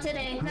 Not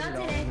today. Not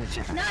today.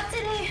 Not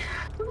today.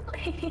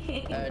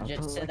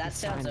 Just, that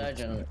sounds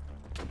urgent.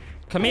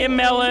 Come here,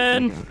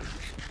 Mellon!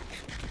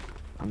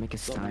 I'll make a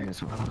stein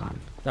as well. Hold on.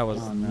 That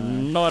was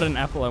not an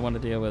apple I want to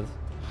deal with.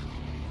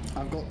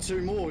 I've got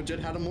 2 more.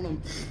 Jed had them on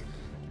him.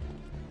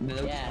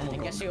 Yeah,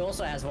 and guess who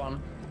also has one?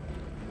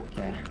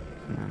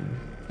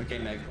 Okay,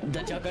 Meg.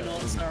 The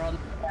Juggernauts are on.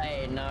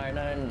 Hey, no.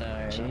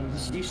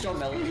 You saw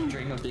Mellon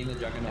dream of being the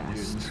Juggernaut,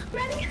 dude.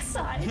 Running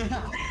aside.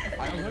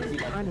 I want to be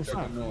like Kind the of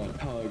fun. Juggernaut.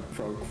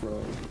 Hug,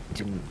 frog.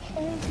 Didn't.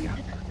 Hey,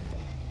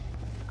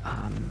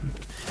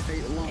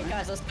 Hey Lime.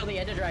 guys, let's kill the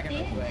Ender Dragon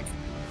real quick.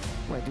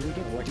 Wait, do we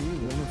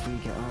win if we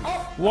get?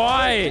 Oh,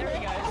 Why? There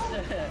he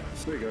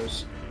goes. There he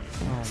goes.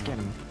 let's get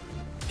him.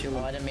 Kill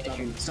Oh, I him. didn't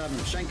mean to Stab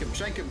him. Shank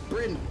him.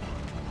 Bryn.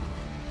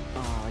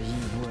 Oh,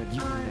 you would.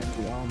 You would.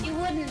 Oh You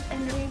my. wouldn't,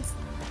 Henry.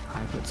 I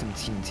put some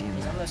TNT in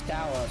He's on there. this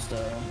tower still.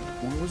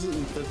 Why was it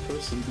in 3rd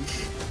person?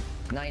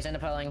 No, he's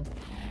enderpearling.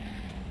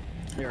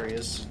 There he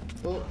is.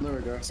 Oh, there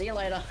we go. See you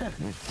later. Get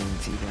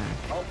TNT back.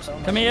 Oh,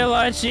 someone Come here,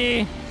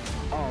 Lychee!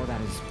 Oh,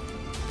 that is.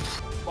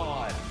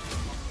 5.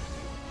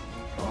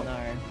 No.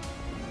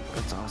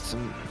 That's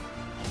awesome.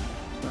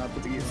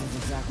 Put the This is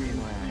exactly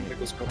why I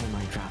Pickles go. play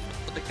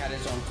Minecraft. The cat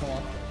is on. Come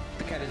on.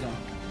 The cat is on.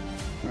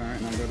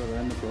 Alright, now go to the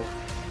end of the floor.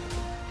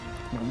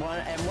 And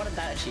what did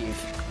that achieve?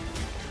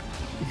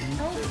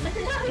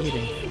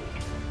 Eating.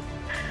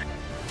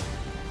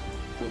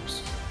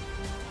 Whoops.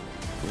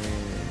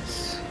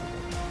 Yes.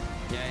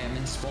 Yeah, I'm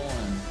in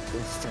spawn.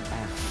 It's the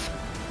F.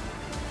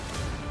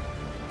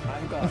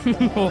 I've got.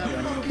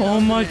 Oh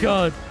my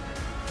god.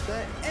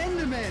 The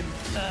Enderman!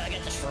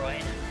 Get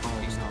destroyed. Oh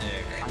He's no.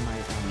 dick. I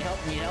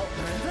might. Need help?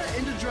 That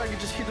Ender Dragon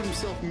just hit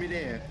himself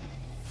mid-air.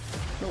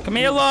 No, Come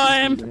here,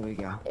 Lime! There we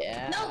go.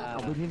 Yeah.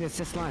 Oh, we need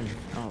assist line.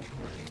 Oh.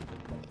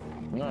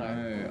 No.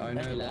 I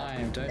know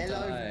Lime. Don't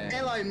die.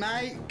 Hello,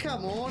 mate.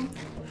 Come on.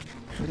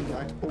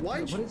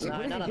 Why? What is it? No,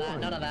 What is none he of that, doing?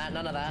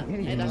 none of that.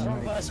 Hey,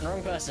 that's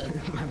wrong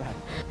person. My bad.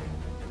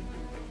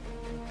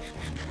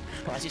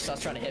 Why he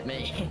starts trying to hit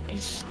me?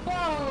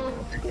 Whoa.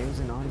 It was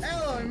an honest.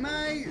 Hello,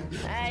 mate.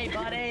 Hey,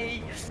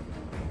 buddy!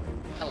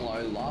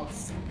 Hello,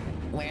 love.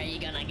 Where are you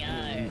gonna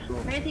go?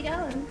 Where's he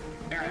going?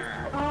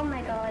 Oh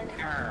my god.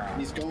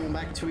 He's going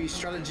back to his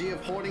strategy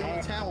of hoarding on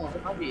the tower.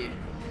 Help you.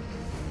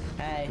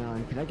 Hey.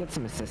 Mellon, can I get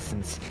some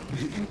assistance?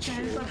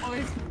 James,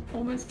 I'm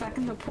almost back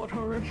in the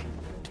portal room.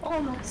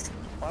 Almost.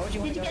 Why would you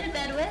want Did you to get a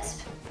bed,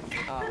 Wisp?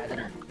 Oh, I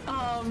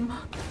didn't.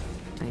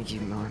 Thank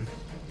you, Mellon.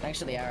 Thanks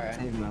for the arrow.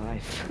 Saved my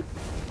life.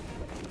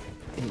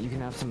 Hey, you can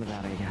have some of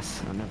that, I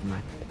guess. Oh, never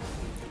mind.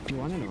 Do you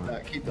want it or?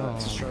 Keep that.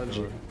 It's a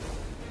strategy.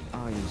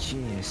 Oh,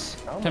 jeez.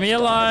 Come here,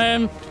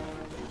 Lime.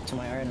 To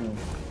my own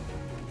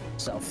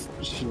self.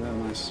 Yeah,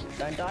 nice.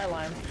 Don't die,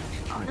 Lime.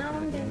 Oh, No,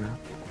 I'm good.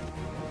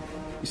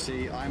 You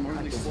see, I'm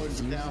only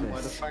slowed down by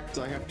the fact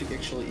I have to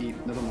actually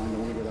eat. Never mind, I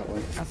want to go that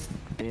way. That's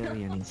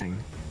barely anything.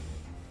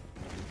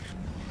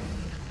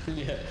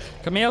 Yeah.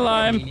 Come here,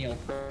 Lime. Menial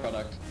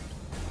product.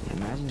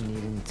 Imagine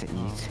needing to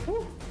eat.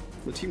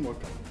 The teamwork.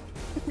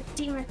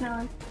 Teamwork,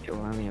 Mellon. You'll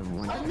only have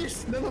one I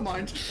missed. Never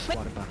mind.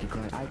 water bucket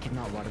clip. I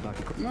cannot water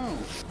bucket clip. No.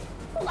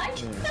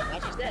 Lychee.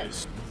 Lychee's dead.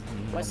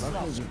 Where's the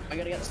stuff? I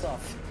gotta get the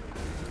stuff.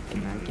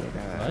 Can I get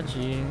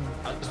Budgie.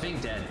 Us being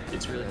dead,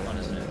 it's really fun,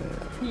 isn't it?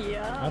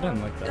 Yeah. I don't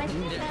like I that.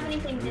 didn't have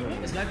anything, did it?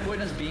 There's no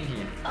point in us being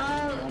here. Oh,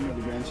 I'm at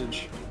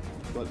advantage.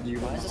 But you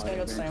Why have is this a guy high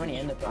got so many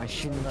advantage. ender I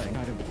shouldn't try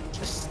to.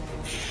 Just...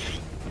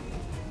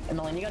 And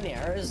Mellon, you got any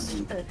arrows?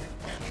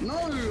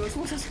 No, that's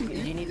what I was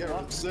going You need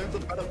blocks? They have the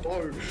better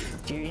bow.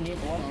 Do you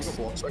need No, I blocks? got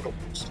blocks.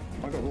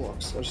 I got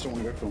blocks. I just don't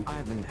want to go for them. I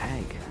have an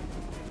egg.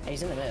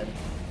 He's in the mid.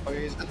 Oh,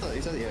 he's at the,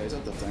 he's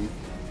at that thing.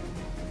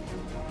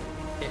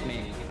 Hit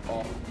me.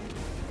 Oh.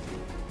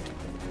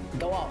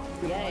 Go up.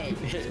 Yay.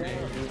 Hit me.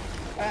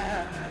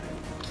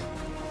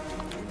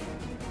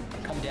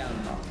 Come down.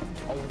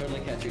 I will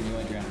totally catch you and you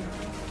won't drown.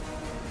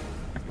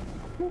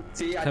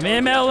 See, I Come told here,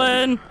 you.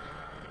 Mellon.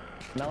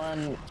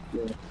 Mellon,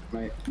 Yeah,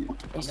 mate.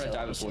 I'm gonna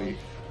die before you.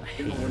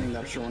 You're not winning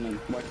that, Sean.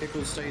 My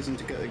Pickles stays and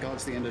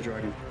guards the Ender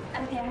Dragon.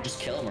 okay. Just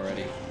kill him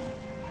already.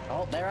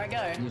 Oh, there I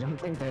go. You don't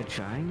think they're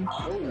trying?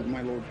 Oh,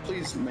 my lord.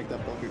 Please make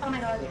that bucket. Oh my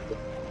god.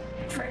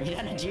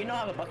 Yeah, do you not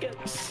have a bucket?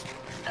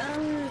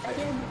 I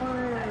did.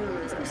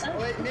 Oh,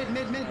 wait, mid.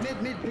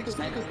 Pickles.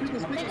 Pickles.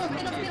 Pickles.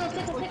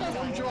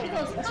 One drop.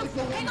 It's like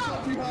the one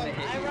drop you have.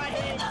 I'm right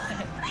here.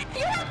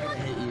 You have one.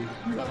 Hit you.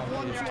 You have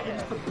one drop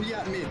just to be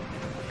at mid.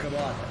 Come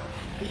on.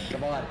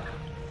 Come on.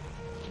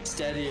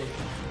 Steady.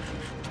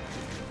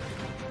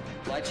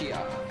 Lychee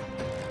up.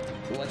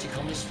 Lychee,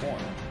 come to spawn.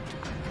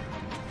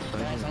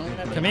 Guys, I'm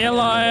gonna Come here,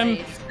 Lime.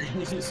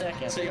 In 2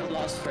 seconds. Say your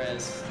last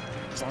prayers.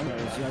 So I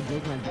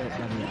gave my bit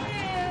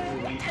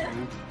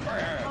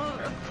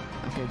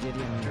Okay,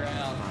 JD,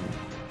 Drown.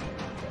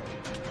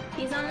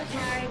 He's on the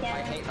tower I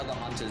again. hate other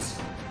hunters.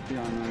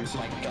 Yeah, I know.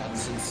 My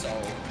guts and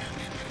soul.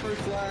 Through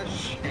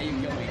Flash. Now you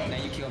kill me.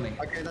 Now you kill me.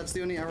 Okay, that's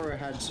the only arrow I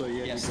had, so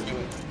yeah. Yes, you do could.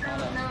 it. No,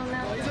 no,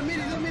 Oh, he's no. a mid.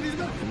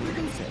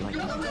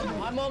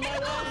 I'm on my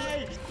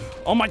way.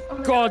 Oh my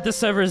god, this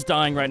server is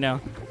dying right now.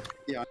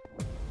 Yeah.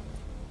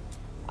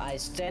 I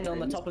stand on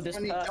the top of this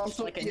And he perch jumps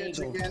like off an the edge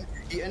eagle. again.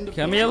 The end of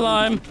Come the here,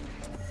 Lime.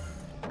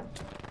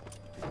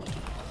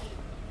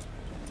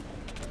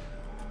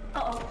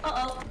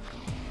 Uh-oh.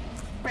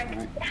 Frick.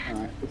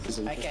 Alright, this is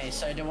interesting. Okay,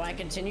 so do I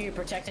continue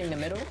protecting the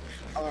middle?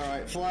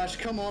 Alright, Flash,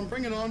 come on,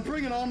 bring it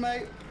on,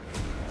 mate.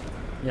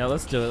 Yeah,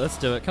 let's do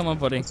it. Come on,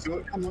 buddy. Let's do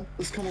it, come on,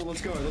 let's go. Let's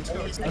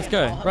I'll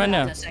go, have right that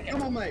now. in a second.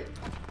 Come on, mate.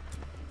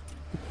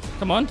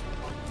 Come on.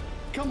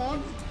 Come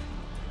on.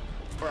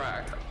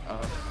 Frack.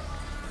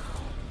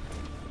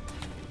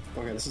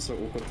 Okay, this is so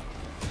awkward.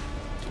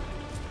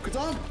 Cause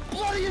I'm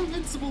bloody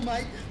invincible,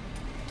 mate.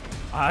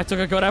 I took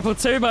a good apple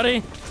too,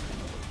 buddy.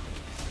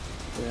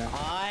 Yeah.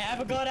 I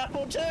have a god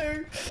apple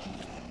too.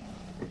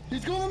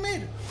 He's going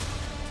mid.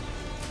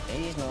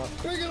 He's not.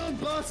 Bring it on,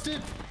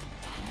 bastard.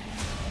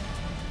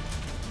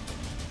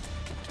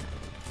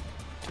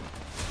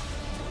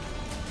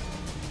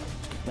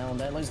 Mellon,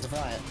 don't lose the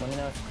fight. Let me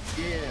know.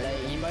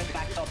 Yeah. You both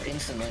backed up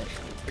instantly.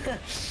 Yeah.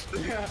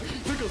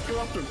 Pickles, go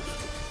after him.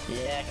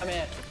 Yeah, come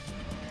here.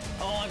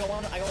 Oh, I got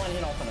one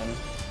hit off on him.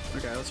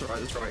 Okay, that's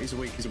right. He's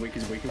weak.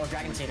 Oh,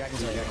 Dragon Seed. Yeah.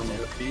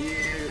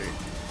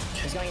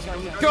 He's going.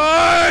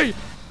 Go!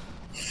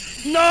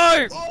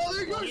 No! Oh,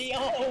 there he goes.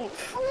 Yo!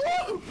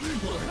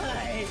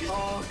 Hey.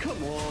 Oh,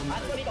 come on. I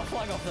thought he got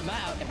flung off the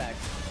map. Get back.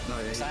 No,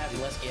 yeah. Because I have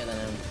less gear than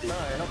him.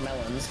 No, not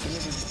Mellon's. Give me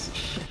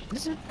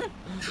this.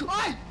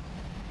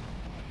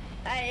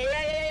 Hey!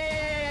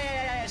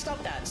 Hey,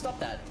 stop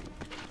that.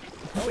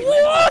 Oh, he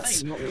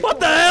What? What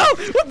the hell?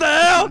 What the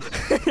hell?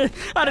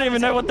 I didn't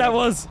even know what that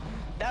was.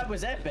 That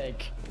was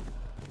epic.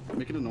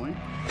 Make it annoying.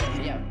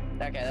 Yeah,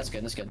 okay, that's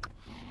good.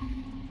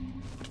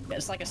 Yeah,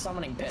 it's like a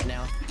summoning pit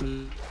now.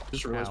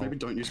 Just realized maybe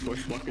don't use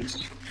both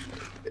buckets.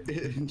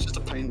 It's just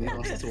a pain in the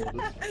ass to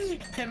order.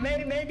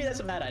 maybe that's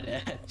a bad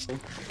idea.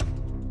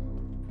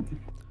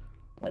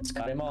 Let's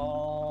cut him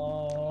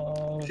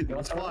off. You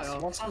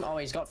want some? Oh,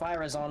 he's got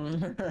fires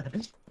on.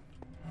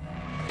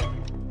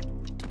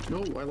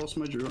 No, I lost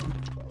my jewel.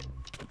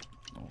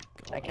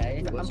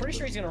 Okay, I'm pretty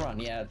sure he's gonna run.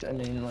 Yeah, I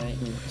mean, like,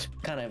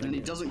 kind of. And he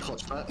doesn't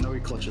clutch that. No,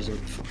 he clutches it.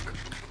 Fuck.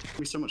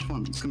 be so much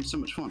fun. It's gonna be so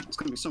much fun. It's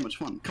gonna be so much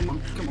fun. Come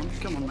on, come on,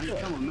 come on, mate.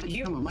 Come on,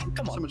 mate. Come on, mate.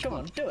 Come So on, much come fun.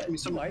 on, do It's it. gonna be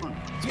so much fun.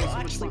 It's You gonna be so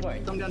much actually fun.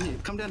 won't. Come down here.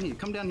 Come down here.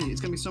 Come down here.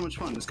 It's gonna be so much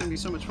fun. It's gonna be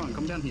so much fun.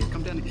 Come down here.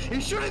 Come down here.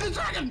 He's shooting the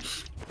dragon.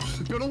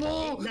 Go to the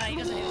wall. No, he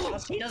doesn't hit the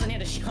shots. He doesn't hit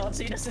the shots.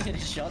 He doesn't hit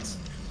the shots.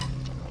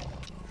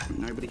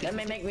 Nobody Let can.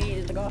 me make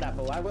me the god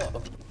apple. I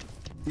will.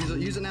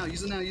 Use it now.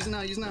 Use it now. Use it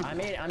now. Use it now.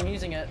 I'm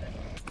using it.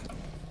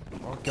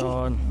 Oh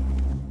god.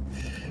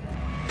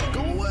 Go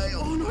away!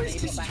 Oh no,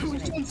 He's he's got doing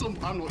back some.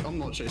 I'm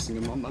not chasing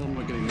him. I'm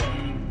not getting that.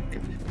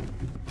 Okay.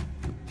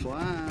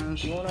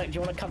 Flash. Do you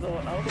wanna cover?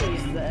 Oh,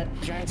 he's there.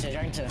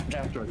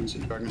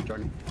 Dragon.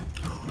 Dragon.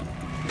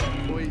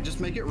 Boy, just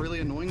make it really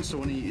annoying so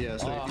when he he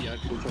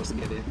tries to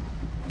get here.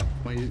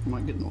 Well, he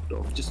might get knocked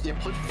off. Just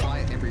put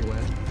fire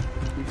everywhere.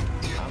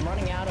 I'm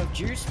running out of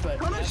juice, but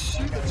Trying to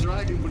shoot the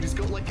dragon, but he's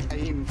got like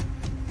aim.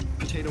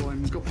 Potato aim.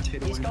 He's got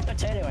potato he's aim. got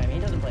potato aim. He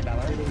doesn't play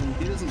Valorant.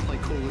 He doesn't play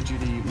Call of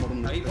Duty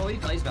Modern Oh, he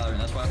plays Valorant,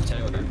 that's why I have to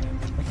tell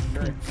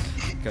you.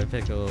 Go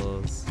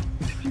Pickles.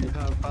 You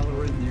have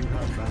Valorant, you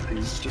have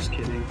Valorant. Just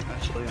kidding.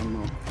 Actually, I'm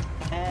not.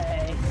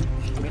 Hey,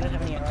 we don't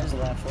have any arrows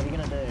left. What are you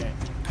gonna do?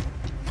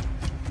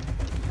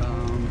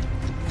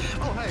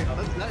 Oh hey,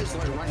 that is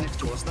like right next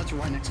to us. That's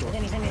right next to us.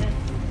 He's in.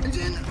 He's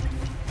in.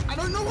 I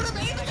don't know what I'm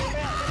aiming Get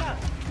at. out.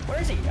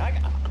 Where is he?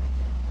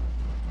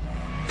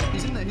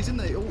 He's in there. He's in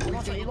there. Oh,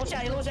 Watch out.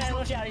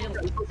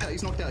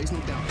 He's knocked out.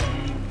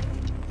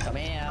 Come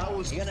here. That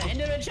was You're gonna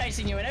Enderman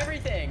chasing you and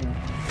everything. Do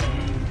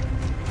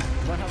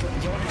you want help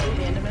with the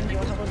Enderman?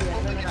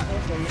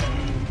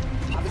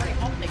 I've already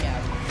popped the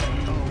gap.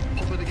 Oh,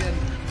 pop it again.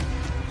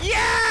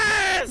 Yeah!